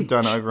You would have PC.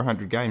 done over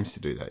 100 games to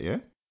do that, yeah?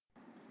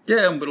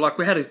 Yeah, but like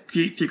we had a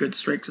few good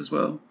streaks as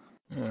well.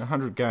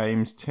 100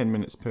 games, 10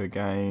 minutes per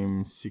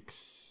game,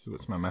 6.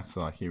 What's my maths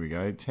like? Here we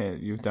go. 10,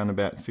 you've done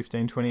about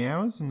 15, 20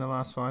 hours in the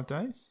last 5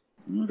 days.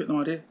 I've got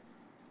no idea.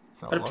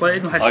 That's a I lot,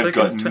 played eh? and had I've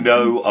got tokens. 20.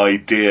 no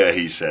idea,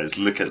 he says.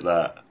 Look at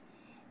that.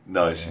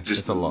 Nice. Yeah, Just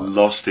it's a lot.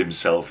 lost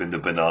himself in the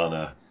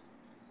banana.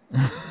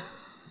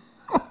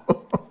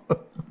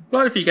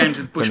 Played a few games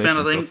with Bushman, I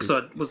Phoenician think, because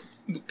I was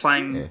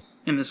playing Yeah.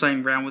 in the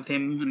same round with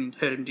him and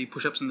heard him do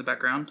push-ups in the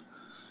background.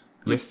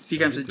 Yes, A few I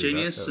games did with do that.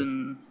 Genius That was-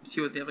 and a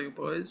few of the other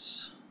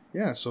boys.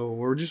 Yeah, so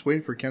we're just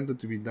waiting for Kenta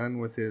to be done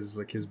with his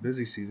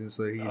busy season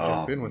so that he can Oh,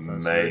 jump in with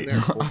us. mate. Right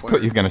there, full I fire.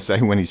 thought you were going to say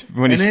when he's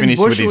And then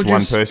finished Bush with his will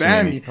one just person in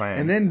spam his you- clan.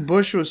 And then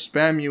Bush will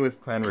spam you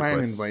with Clan clan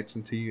requests. invites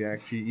until you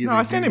actually either no,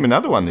 I sent do- him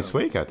another one this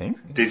week, I think.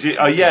 Did you?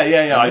 Oh, yeah.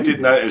 I you did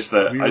did. notice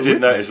that. We I were did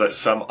with notice that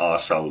some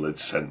arsehole had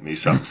sent me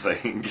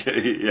something.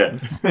 Yeah.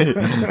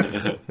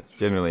 It's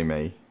generally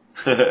me.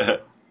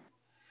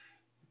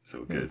 It's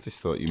all I good.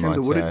 just thought you Kenta, might.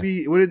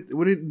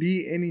 would it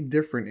be any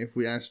different if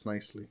we asked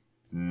nicely?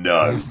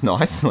 No. That's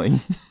nicely.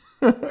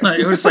 No,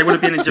 you would say would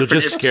have been a You'll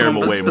different just if scare him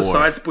someone away more.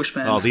 besides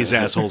Bushman. Oh, these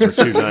assholes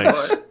are too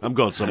nice. I'm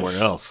going somewhere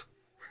else.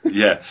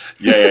 Yeah.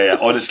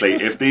 Honestly,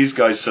 if these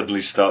guys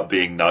suddenly start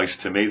being nice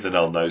to me, then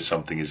I'll know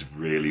something is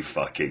really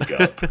fucking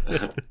up.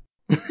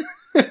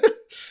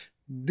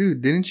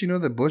 Dude, didn't you know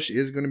that Bush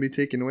is going to be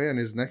taken away on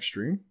his next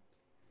stream?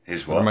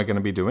 His What am I what? going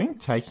to be doing?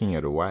 Taking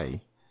it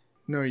away.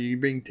 No, you're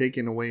being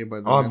taken away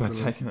by the Oh, mental but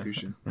taking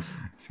institution.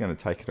 It's going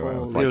to take it away.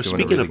 Oh, It's you like know, doing a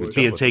Speaking really of good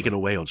being job or taken something.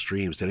 away on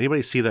streams, did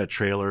anybody see that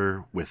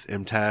trailer with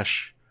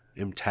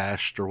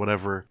Imtashed or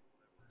whatever?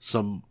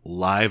 Some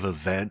live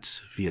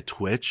event via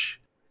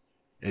Twitch,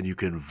 and you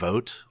can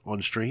vote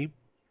on stream?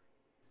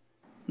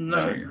 No,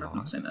 No, I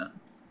haven't seen that.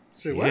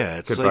 Say what? Yeah,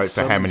 it's Could like vote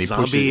for how some many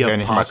zombie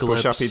pushes, how much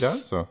push up he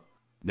apocalypse. does. Or?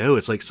 No,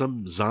 it's like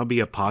some zombie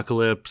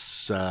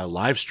apocalypse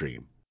live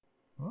stream.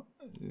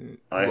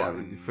 I What,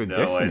 have for no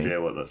Destiny? idea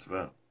what that's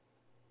about.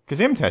 Because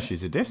Mtash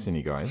is a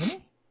Destiny guy, isn't he?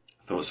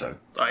 Thought so.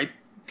 I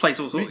plays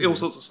all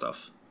sorts of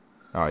stuff.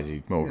 Oh, is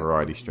he more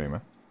variety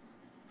streamer?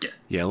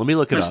 Yeah, let me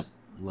look it Most- up.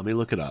 Let me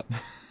look it up.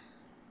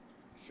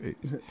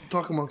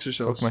 Talk amongst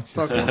yourselves. Talk amongst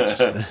Talk amongst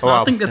yourselves.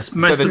 Well, I think that's so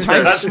most the of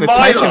take, That's the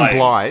my Taken line.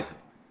 Blight,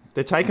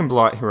 the Taken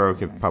Blight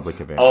heroic public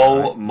event.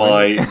 Oh right?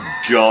 my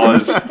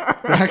god.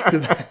 Back to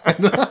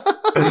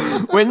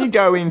that. When you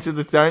go into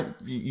the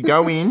you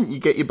go in, you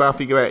get your buff,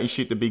 you go out, you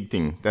shoot the big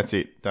thing. That's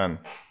it, done.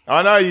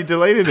 Oh no, you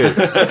deleted it.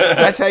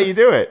 That's how you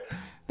do it.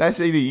 That's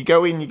easy. You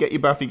go in, you get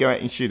your buff, you go out,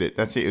 and you shoot it.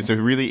 That's it. It's a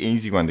really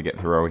easy one to get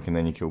heroic, and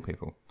then you kill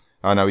people.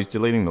 Oh no, he's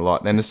deleting the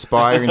lot. Then the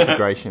Spire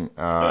integration.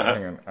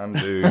 Hang on,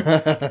 undo.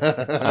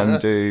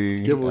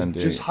 Yeah, well, Undo.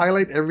 just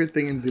highlight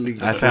everything and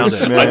delete. I found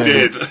it. I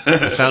did.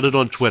 I found it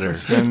on Twitter.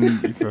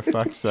 And for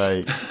fuck's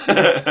sake,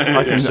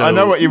 I So-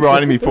 know what you're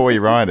writing before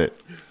you write it.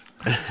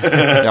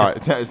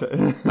 Right,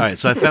 All right,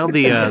 so I found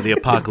the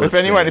apocalypse.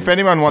 if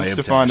anyone wants by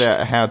to find Imtashed.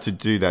 out how to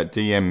do that,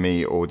 DM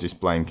me or just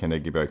blame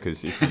Kennegibo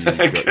because if you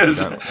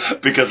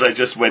don't, because I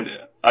just went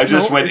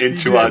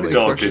into our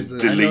doc and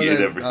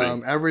deleted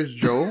everything. Average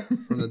Joe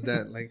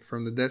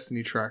from the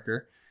Destiny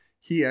tracker,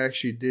 he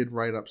actually did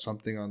write up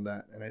something on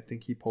that, and I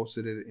think he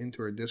posted it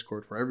into our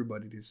Discord for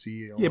everybody to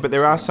see. yeah, but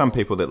there are some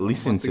people that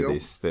listen month to ago.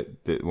 this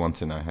that want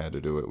to know how to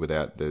do it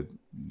without the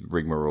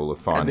rigmarole of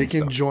And finding they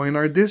can stuff. join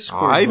our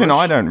Discord. Even Bush.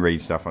 I don't read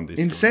stuff on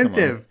Discord.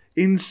 Come on.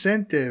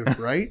 Incentive,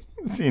 right? It's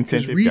the Because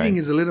incentive reading game.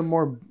 is a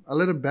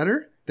little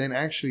better than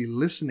actually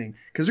listening.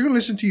 Because they're going to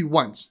listen to you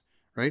once,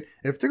 right?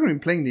 If they're going to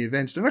be playing the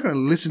events, they're not going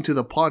to listen to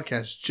the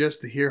podcast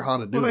just to hear how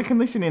to do Well, they it. can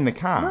listen in the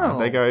car. No.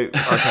 They go, okay,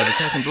 they're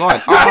taking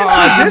blind. Oh,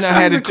 I didn't know Listen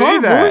how in to the car,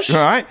 do that. Bush.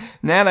 Right?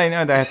 Now they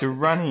know they have to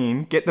run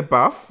in, get the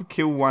buff,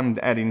 kill one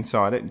ad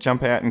inside it,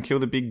 jump out and kill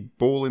the big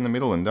ball in the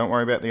middle, and don't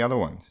worry about the other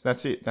ones.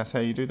 That's it. That's how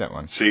you do that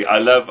one. See, I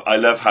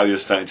love how you're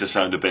starting to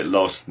sound a bit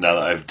lost now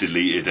that I've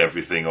deleted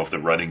everything off the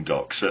running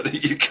doc so that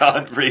you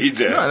can't read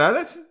it. No,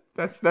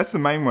 that's the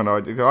main one. I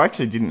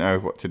actually didn't know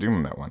what to do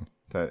on that one.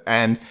 So,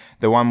 and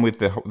the one with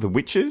the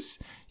witches,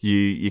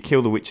 you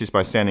kill the witches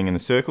by standing in the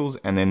circles,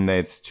 and then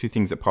there's two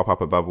things that pop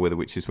up above where the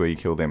witches where you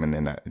kill them, and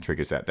then that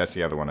triggers that. That's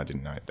the other one I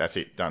didn't know. That's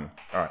it. Done.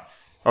 All right.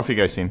 Off you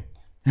go, Sin.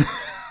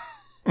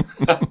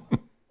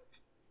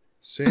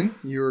 Sin,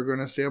 you were going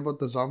to say about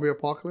the zombie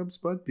apocalypse,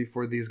 bud,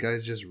 before these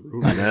guys just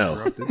rudely I know.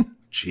 interrupted.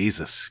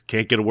 Jesus,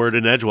 can't get a word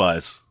in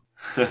edgewise.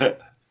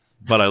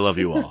 But I love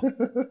you all.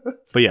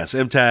 But yes,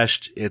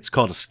 MTAShed, it's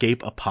called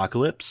Escape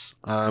Apocalypse.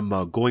 I'm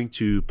going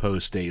to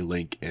post a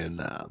link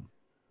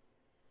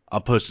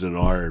I'll post it in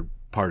our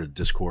part of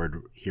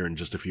Discord here in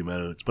just a few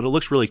minutes, but it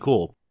looks really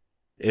cool.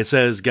 It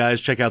says,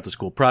 guys, check out this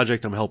cool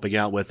project I'm helping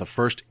out with, the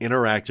first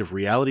interactive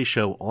reality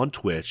show on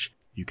Twitch.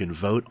 You can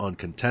vote on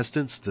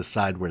contestants,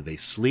 decide where they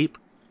sleep,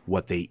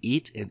 what they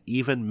eat, and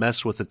even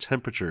mess with the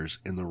temperatures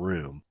in the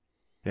room.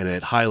 And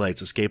it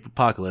highlights Escape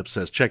Apocalypse,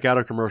 says, check out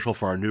our commercial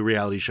for our new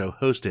reality show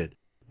hosted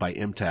by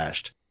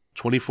MTAShed.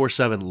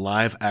 24/7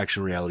 live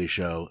action reality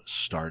show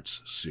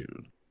starts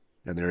soon.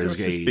 And there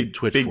is a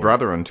Twitch Big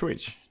Brother on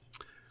Twitch.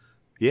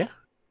 Yeah.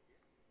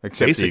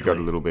 Except basically, you got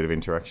a little bit of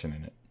interaction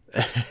in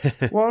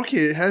it. Well,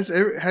 okay. Has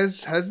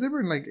there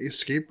been like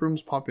escape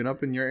rooms popping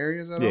up in your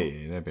areas at all?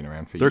 Yeah, they've been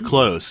around for years. They're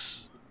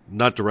close,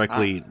 not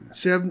directly.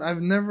 See,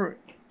 I've never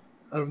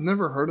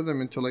heard of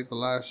them until like the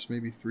last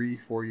maybe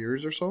 3-4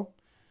 years or so,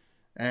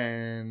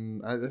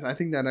 and I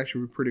think that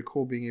actually would be pretty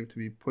cool, being able to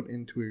be put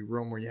into a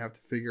room where you have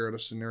to figure out a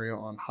scenario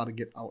on how to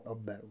get out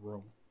of that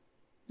room.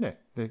 Yeah,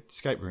 the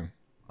escape room.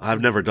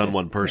 I've never done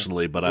one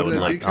personally, but I would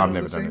like to. I've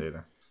never done it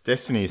either.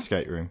 Destiny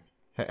escape room.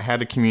 How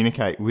to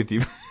communicate with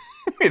you,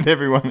 with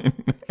everyone in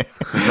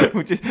there.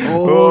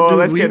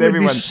 Let's get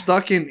everyone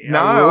stuck in.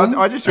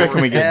 I just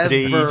reckon we get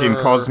Deej and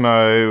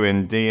Cosmo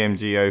and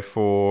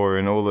DMG04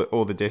 and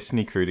all the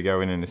Destiny crew to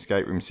go in an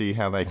escape room, see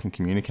how they can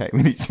communicate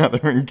with each other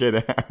and get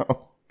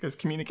out. Because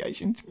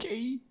communication's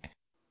key.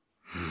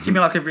 It's gonna be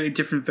like a really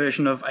different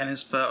version of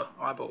Anus for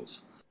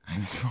Eyeballs.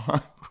 Anus for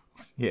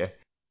Eyeballs, yeah.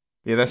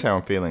 Yeah, that's how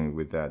I'm feeling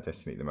with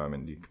Destiny at the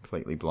moment. You're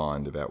completely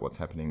blind about what's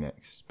happening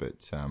next.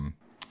 But,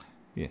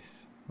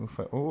 yes.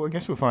 I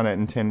guess we'll find out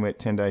in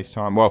 10 days'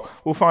 time. Well,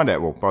 we'll find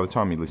out. Well, by the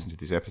time you listen to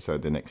this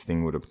episode, the next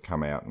thing would have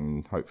come out,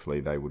 and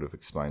hopefully they would have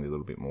explained a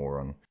little bit more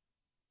on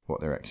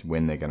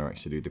when they're going to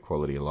actually do the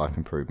quality of life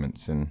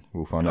improvements, and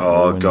we'll find out.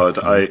 Oh God,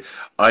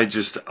 I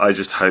just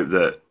hope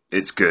that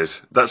it's good.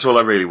 That's all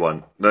I really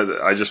want.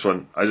 I just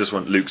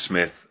want Luke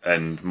Smith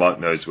and Mark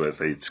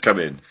Noseworthy to come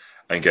in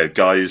and go,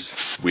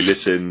 guys, we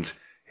listened.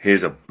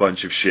 Here's a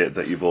bunch of shit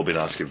that you've all been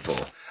asking for.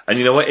 And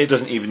you know what? It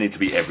doesn't even need to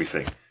be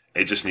everything.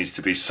 It just needs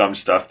to be some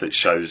stuff that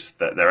shows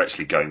that they're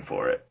actually going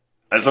for it.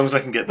 As long as I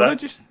can get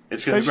that, it's going to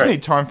be great. They just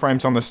need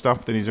timeframes on the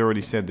stuff that he's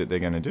already said that they're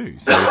going to do.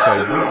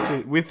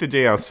 So with the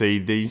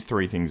DLC, these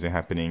 3 things are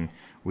happening.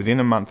 Within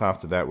a month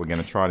after that, we're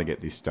going to try to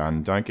get this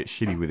done. Don't get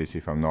shitty with us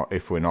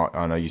if we're not.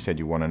 I know you said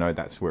you want to know.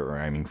 That's what we're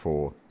aiming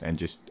for, and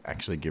just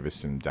actually give us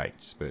some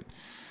dates. But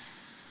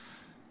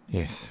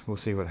yes, we'll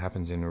see what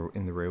happens in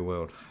the real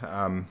world.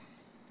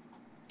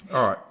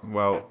 All right.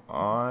 Well,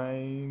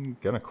 I'm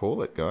gonna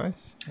call it,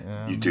 guys.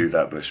 You do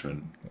that,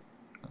 Bushman.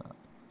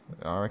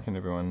 I reckon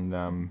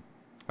everyone.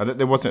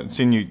 There wasn't.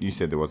 Sin, you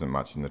said there wasn't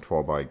much in the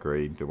 12. I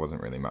agreed. There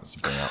wasn't really much to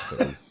bring up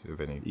that was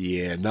of any.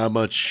 Yeah, not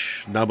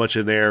much in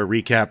there.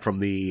 Recap from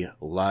the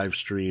live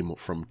stream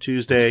from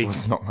Tuesday. It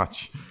was not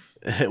much.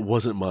 It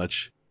wasn't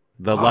much.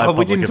 The live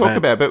public we didn't event. talk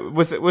about, but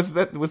was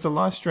the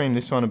live stream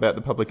this one about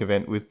the public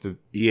event with the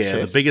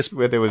chests, the biggest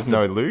where there was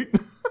no loot?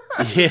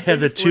 Yeah,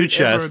 the 2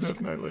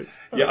 chests.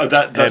 Yeah,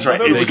 that's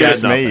right. It's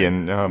just me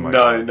and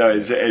God.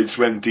 It's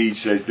when Deej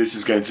says this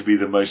is going to be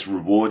the most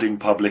rewarding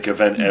public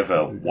event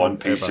ever. 1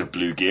 piece of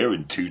blue gear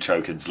and 2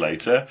 tokens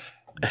later,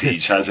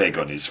 Deej has egg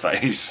on his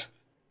face.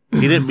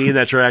 He didn't mean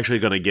that you're actually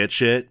going to get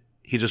shit.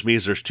 He just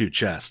means there's 2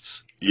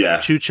 chests. Yeah.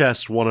 2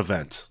 chests, 1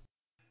 event.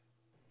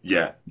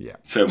 Yeah. Yeah.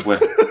 So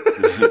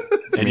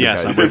and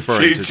yes, I'm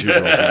referring to 2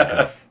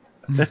 girls.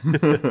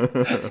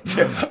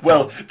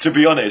 Well, to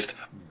be honest,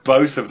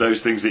 both of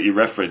those things that you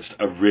referenced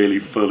are really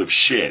full of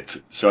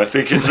shit. So I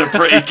think it's a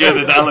pretty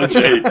good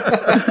analogy.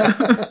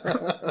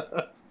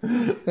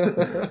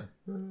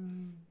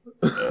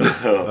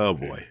 Oh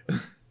boy.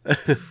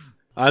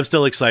 I'm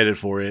still excited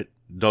for it.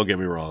 Don't get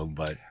me wrong,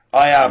 but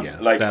I am. Yeah,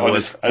 that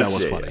was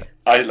funny.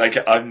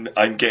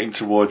 I'm getting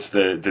towards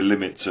the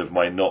limits of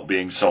my not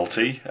being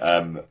salty,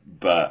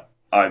 but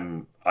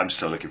I'm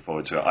still looking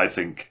forward to it. I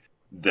think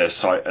the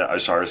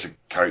Osiris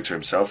character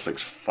himself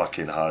looks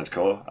fucking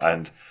hardcore,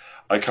 and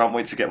I can't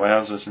wait to get my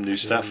hands on some new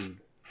stuff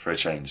for a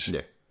change.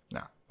 Yeah.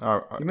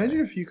 No. Imagine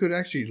if you could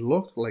actually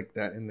look like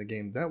that in the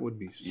game. That would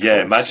be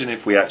imagine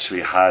if we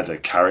actually had a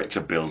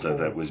character builder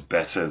that was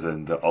better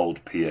than the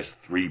old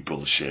PS3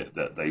 bullshit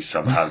that they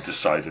somehow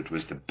decided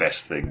was the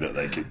best thing that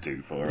they could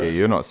do for us. Yeah,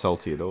 you're not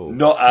salty at all.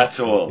 Not at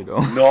all.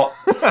 Not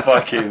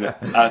fucking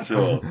at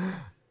all.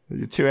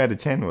 2 out of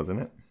 10,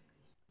 wasn't it?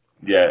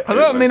 Yeah.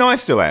 I mean, I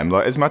still am.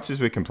 Like, as much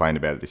as we complain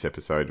about it this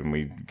episode, and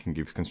we can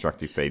give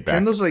constructive feedback.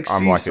 And those sea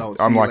salt.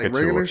 I'm like a 2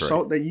 regular or 3.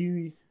 Salt that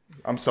you.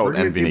 I'm salt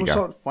and vinegar.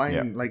 Salt,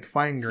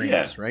 fine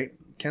grains, right?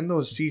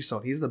 Kendo's sea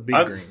salt. He's the big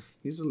grain.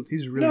 He's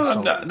really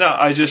salty. No.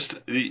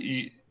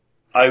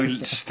 I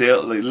would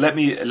still let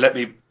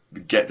me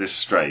get this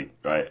straight,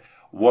 right?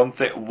 One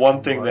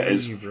thing that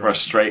is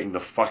frustrating the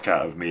fuck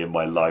out of me in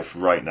my life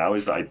right now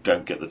is that I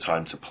don't get the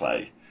time to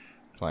play.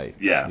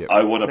 Yeah, yep.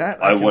 I want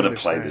to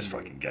play this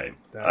fucking game,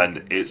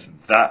 and it's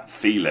that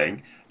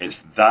feeling. It's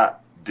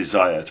that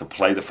desire to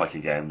play the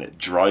fucking game that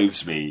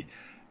drives me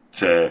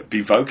to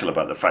be vocal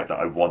about the fact that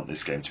I want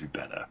this game to be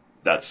better.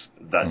 That's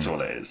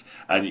all it is.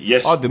 And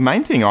yes, the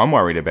main thing I'm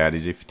worried about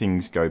is if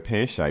things go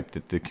pear-shaped,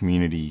 that the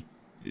community,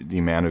 the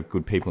amount of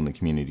good people in the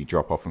community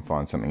drop off and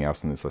find something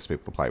else, and there's less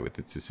people to play with.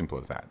 It's as simple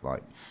as that.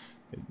 Like,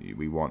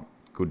 we want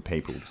good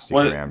people to stick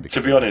around.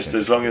 To be honest,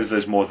 as long as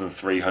there's more than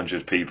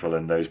 300 people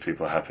and those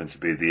people happen to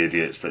be the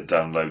idiots that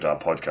download our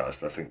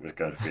podcast, I think we're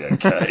going to be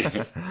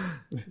okay.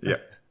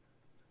 Yep.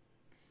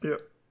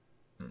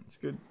 That's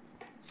good.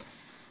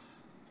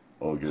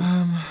 All good.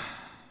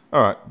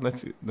 All right,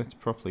 let's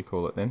properly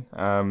call it then.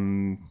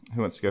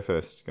 Who wants to go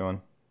first? Go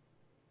on.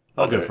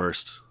 I'll go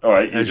first. All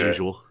right, as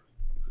usual.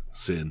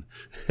 Sin.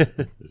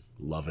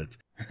 Love it.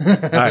 All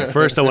right,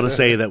 first I want to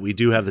say that we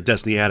do have the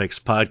Destiny Addicts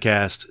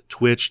podcast.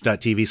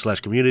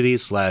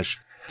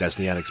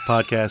 Twitch.tv/community/Destiny Addicts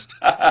podcast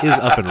is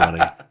up and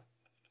running.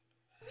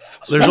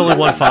 There's only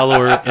one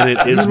follower, and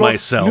it is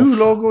myself. New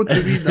logo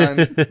to be done,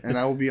 and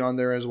I will be on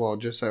there as well,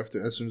 just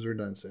as soon as we're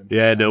done, Sin.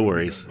 Yeah, no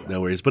worries.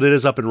 But it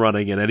is up and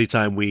running, and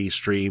anytime we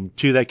stream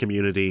to that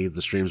community,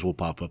 the streams will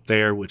pop up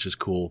there, which is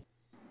cool.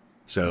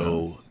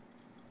 So, nice.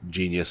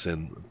 Genius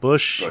and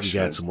Bush, you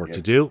got some work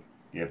to do.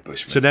 Yeah,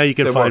 Bushman. So now you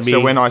can find me.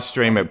 So when I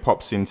stream, it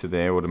pops into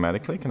there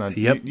automatically. Can I?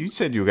 Yep. You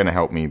said you were going to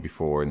help me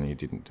before, and you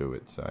didn't do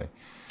it. So.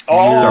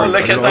 Oh, sorry,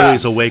 look at that! I'm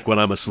always awake when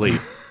I'm asleep.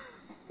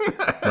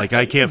 Like,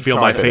 I can't feel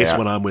my face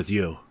when I'm with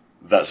you.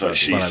 That's what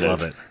she said. I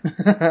love it.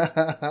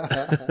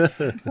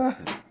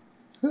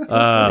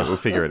 We'll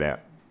figure it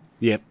out.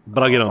 Yeah,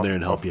 but I'll get on there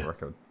and help you.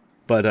 Record.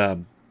 But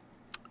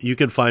you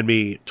can find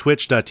me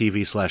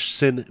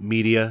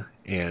twitch.tv/SinMedia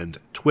and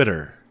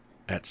Twitter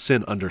at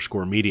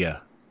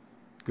Sin_media.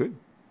 Good.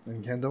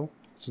 And Kendall,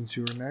 since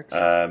you were next?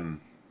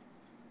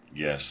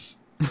 Yes.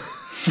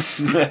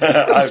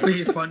 That's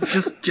really fun.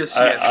 Just yes.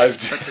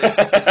 That's it.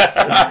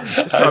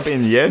 Just type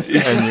in yes.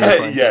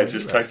 And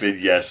just type in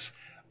yes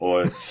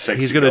or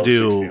sexy. He's going to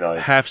do 69.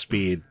 half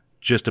speed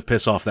just to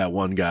piss off that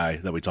one guy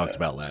that we talked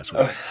about last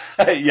week.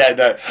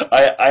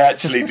 I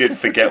actually did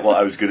forget what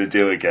I was going to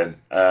do again.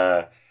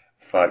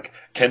 Fuck.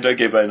 Kendo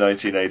Gibbo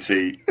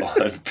 1980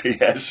 on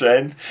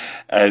PSN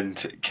and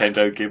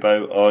Kendo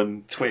Gibbo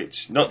on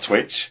Twitch. Not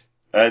Twitch,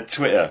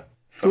 Twitter.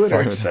 For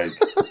fuck's sake.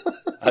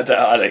 I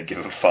don't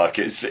give a fuck.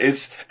 It's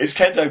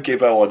Kendo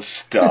Gibbo on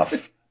stuff.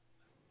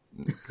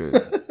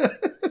 Good.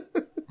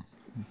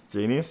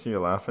 Genius,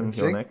 you're laughing.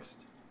 You're next.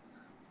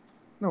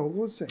 No,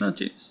 what's it? No,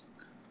 Genius.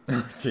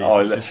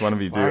 Jeez, just one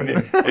of you doing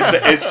it.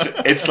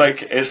 It's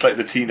like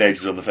the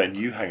teenagers on the phone.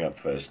 You hang up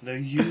first. No,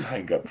 you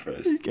hang up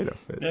first. You get up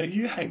first. No,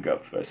 you hang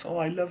up first. Oh,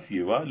 I love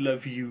you. I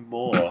love you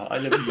more. I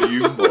love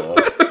you more.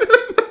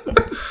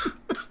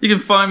 You can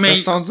find me.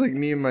 That sounds like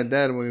me and my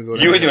dad when we go.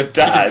 You and your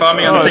dad. You can find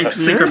me on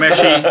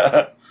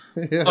Synchromeshi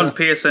Yeah. on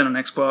PSN on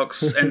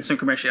Xbox and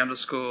Synchromeshi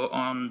 _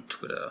 on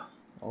Twitter.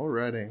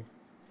 Alrighty.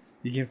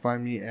 You can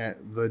find me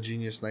at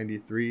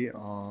thegenius93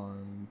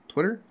 on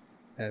Twitter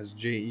as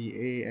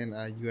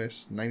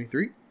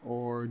JEANIUS93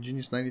 or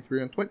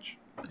Genius93 on Twitch.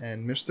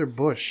 And Mr.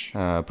 Bush.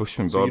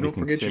 Bushman Bob, you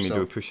can see me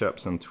do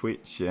push-ups on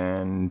Twitch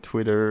and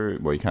Twitter.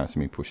 Well, you can't see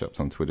me push-ups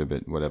on Twitter,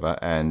 but whatever.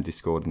 And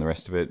Discord and the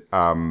rest of it.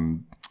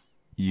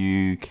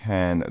 You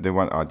can. I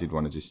did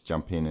want to just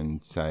jump in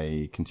and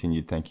say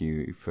continued thank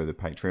you for the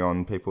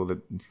Patreon people that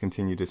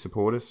continue to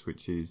support us,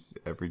 which is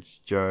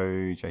Average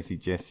Joe, JC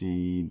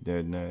Jesse,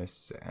 Nerd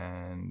Nurse,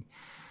 and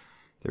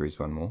there is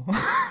one more.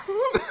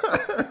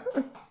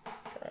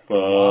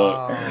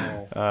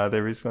 Wow.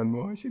 There is one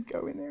more. I should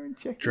go in there and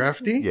check.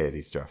 Drafty? Yeah, it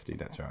is Drafty.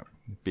 That's right.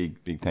 Big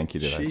thank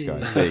you to those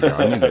guys. There you go.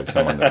 I knew there was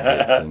someone that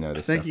would actually know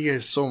this Thank stuff. you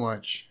guys so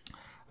much.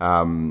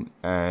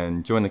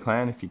 And join the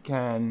clan if you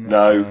can.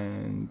 No.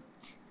 And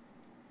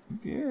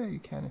yeah, you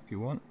can if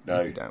you want.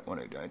 No. If you don't want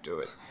to, don't do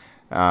it.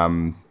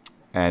 And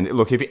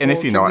look, if you're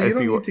not, you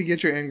don't need to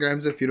get your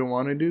engrams if you don't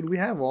want to, dude. We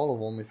have all of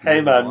them.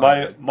 Hey man,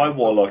 my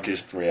warlock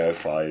is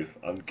 305.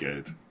 I'm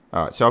good.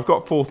 All right, so I've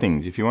got 4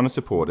 things. If you want to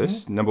support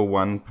us, number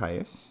 1,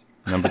 pay us.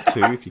 Number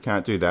 2, if you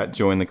can't do that,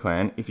 join the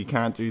clan. If you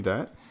can't do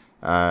that,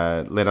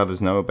 let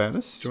others know about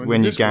us.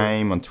 When you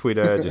game on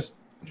Twitter, just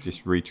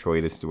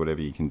retweet us to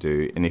whatever you can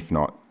do. And if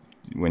not,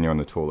 when you're on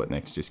the toilet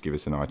next, just give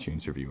us an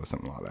iTunes review or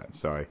something like that.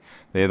 So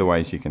they're the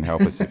ways you can help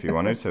us if you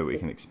want to, so we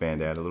can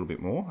expand out a little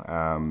bit more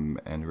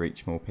and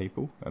reach more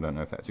people. I don't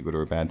know if that's a good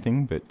or a bad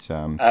thing, but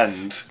and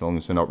as long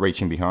as we're not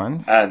reaching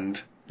behind. And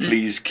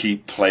please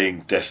keep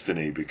playing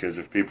Destiny, because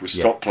if people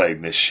stop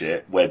playing this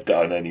shit, we're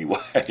done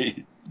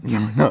anyway.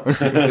 No, if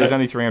there's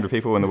only 300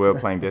 people in the world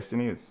playing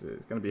Destiny, it's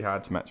going to be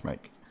hard to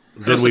matchmake.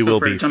 Then we will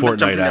be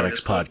Fortnite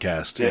Addicts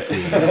podcast. Yeah.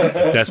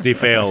 If Destiny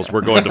fails, we're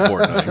going to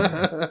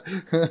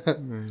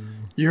Fortnite.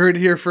 You heard it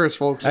here first,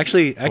 folks.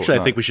 Actually, I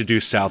think we should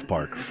do South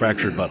Park,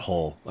 Fractured But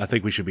Whole. I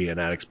think we should be an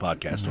Addicts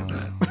podcast on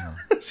that.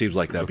 Seems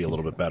like that'd be a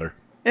little bit better.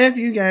 If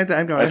you guys,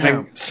 I'm going I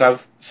think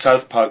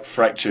South Park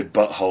Fractured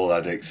Butthole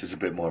Addicts is a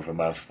bit more of a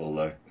mouthful,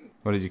 though.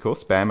 What did you call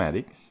Spam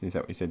Addicts? Is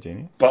that what you said,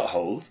 Genius?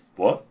 Buttholes?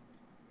 What?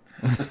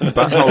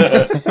 Butthole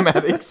spam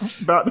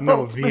addicts.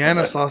 No,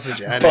 Vienna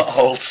sausage addicts.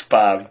 Butthole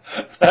spam.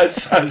 That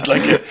sounds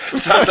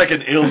like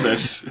an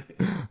illness.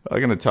 I'm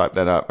going to type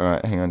that up. All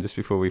right, hang on, just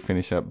before we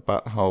finish up.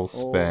 Butthole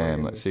spam.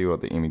 Oh, Let's see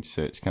what the image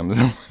search comes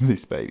up with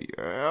this baby.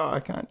 Oh, I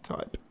can't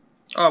type.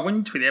 Oh, when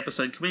you tweet the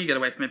episode, can we get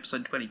away from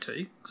episode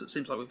 22? Because it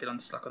seems like we've been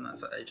unstuck on that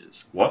for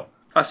ages. What?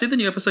 I see the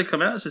new episode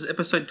come out. It says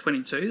episode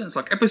 22. And it's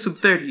like episode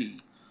 30.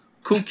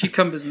 Cool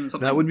cucumbers and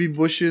something. That would be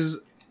Bush's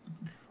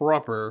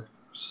proper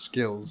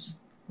skills.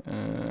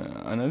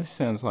 I know this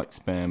sounds like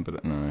spam,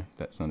 but no,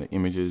 that's not it.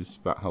 Images,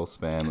 butthole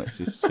spam. Let's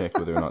just check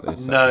whether or not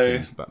there's such a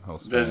thing as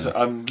butthole spam.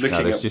 I'm looking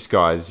no, there's at just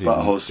guys in.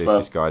 There's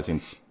just guys in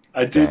spam.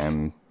 I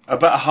did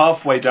about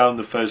halfway down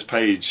the first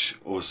page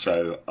or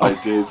so. I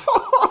did.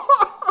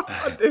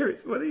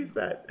 What is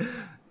that?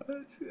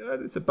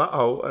 It's a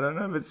butthole. I don't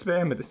know if it's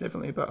spam, but it's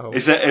definitely a butthole.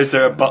 Is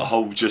there a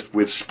butthole just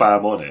with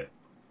spam on it?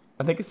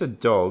 I think it's a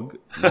dog.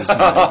 You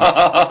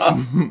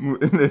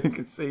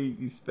can see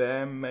his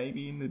spam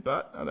maybe in the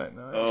butt. I don't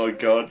know. Oh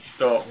God,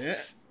 stop! Yeah.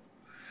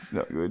 It's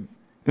not good.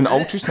 An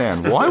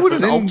ultrasound. Why would an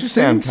ultrasound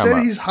Sin come said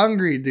up? he's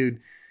hungry, dude.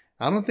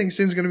 I don't think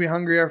Sin's gonna be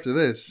hungry after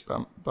this.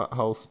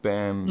 Butthole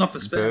spam. Not for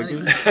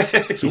spam.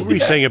 Burgers. So what were you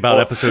saying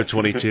about episode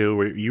 22?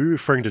 Were you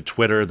referring to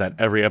Twitter that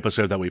every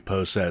episode that we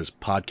post says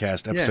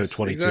podcast episode Yes,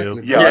 22?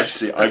 exactly. Yeah,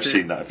 Yes, I've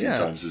seen that a few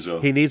times as well.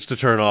 He needs to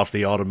turn off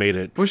the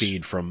automated Bush-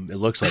 feed from, it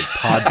looks like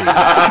Podbean.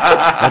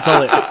 That's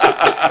all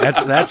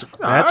that's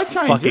I changed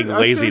fucking it.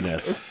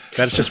 laziness.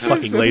 That's just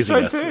fucking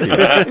laziness. It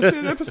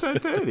said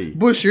episode 30.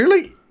 Bush, you're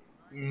like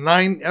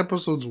 9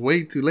 episodes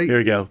way too late. Here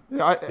we go.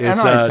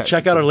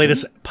 Check out our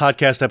latest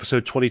podcast,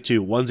 episode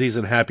 22, Onesies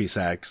and Happy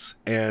Sacks,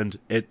 and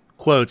it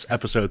quotes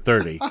episode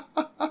 30.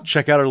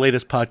 Check out our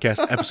latest podcast,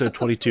 episode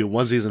 22,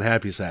 Onesies and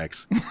Happy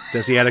Sacks.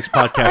 Desi Addicts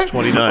Podcast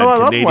 29, I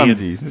love Canadian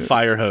onesies.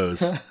 Fire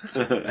Hose.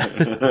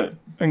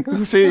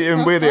 And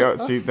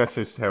see, that's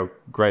just how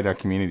great our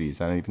community is.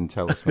 They don't even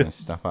tell us when to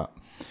stuff up.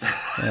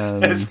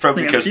 It's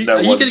probably because Are no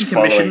you one's getting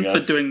commission following for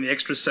us. doing the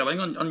extra selling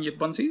on your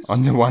onesies?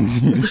 On the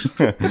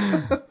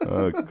onesies.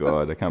 Oh,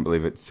 God. I can't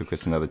believe it took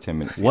us another 10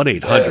 minutes.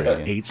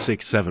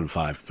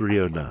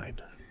 1-800-867-5309.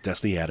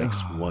 Destiny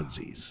Addicts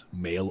Onesies.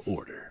 Mail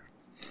order.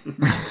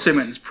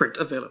 Simmons print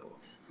available.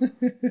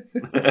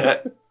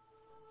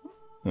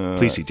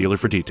 Please see dealer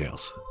for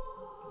details.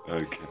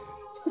 Okay.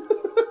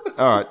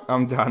 All right,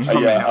 I'm done.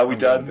 Are we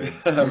done?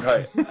 All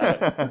right.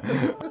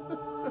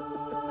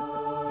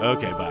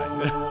 Okay,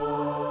 bye.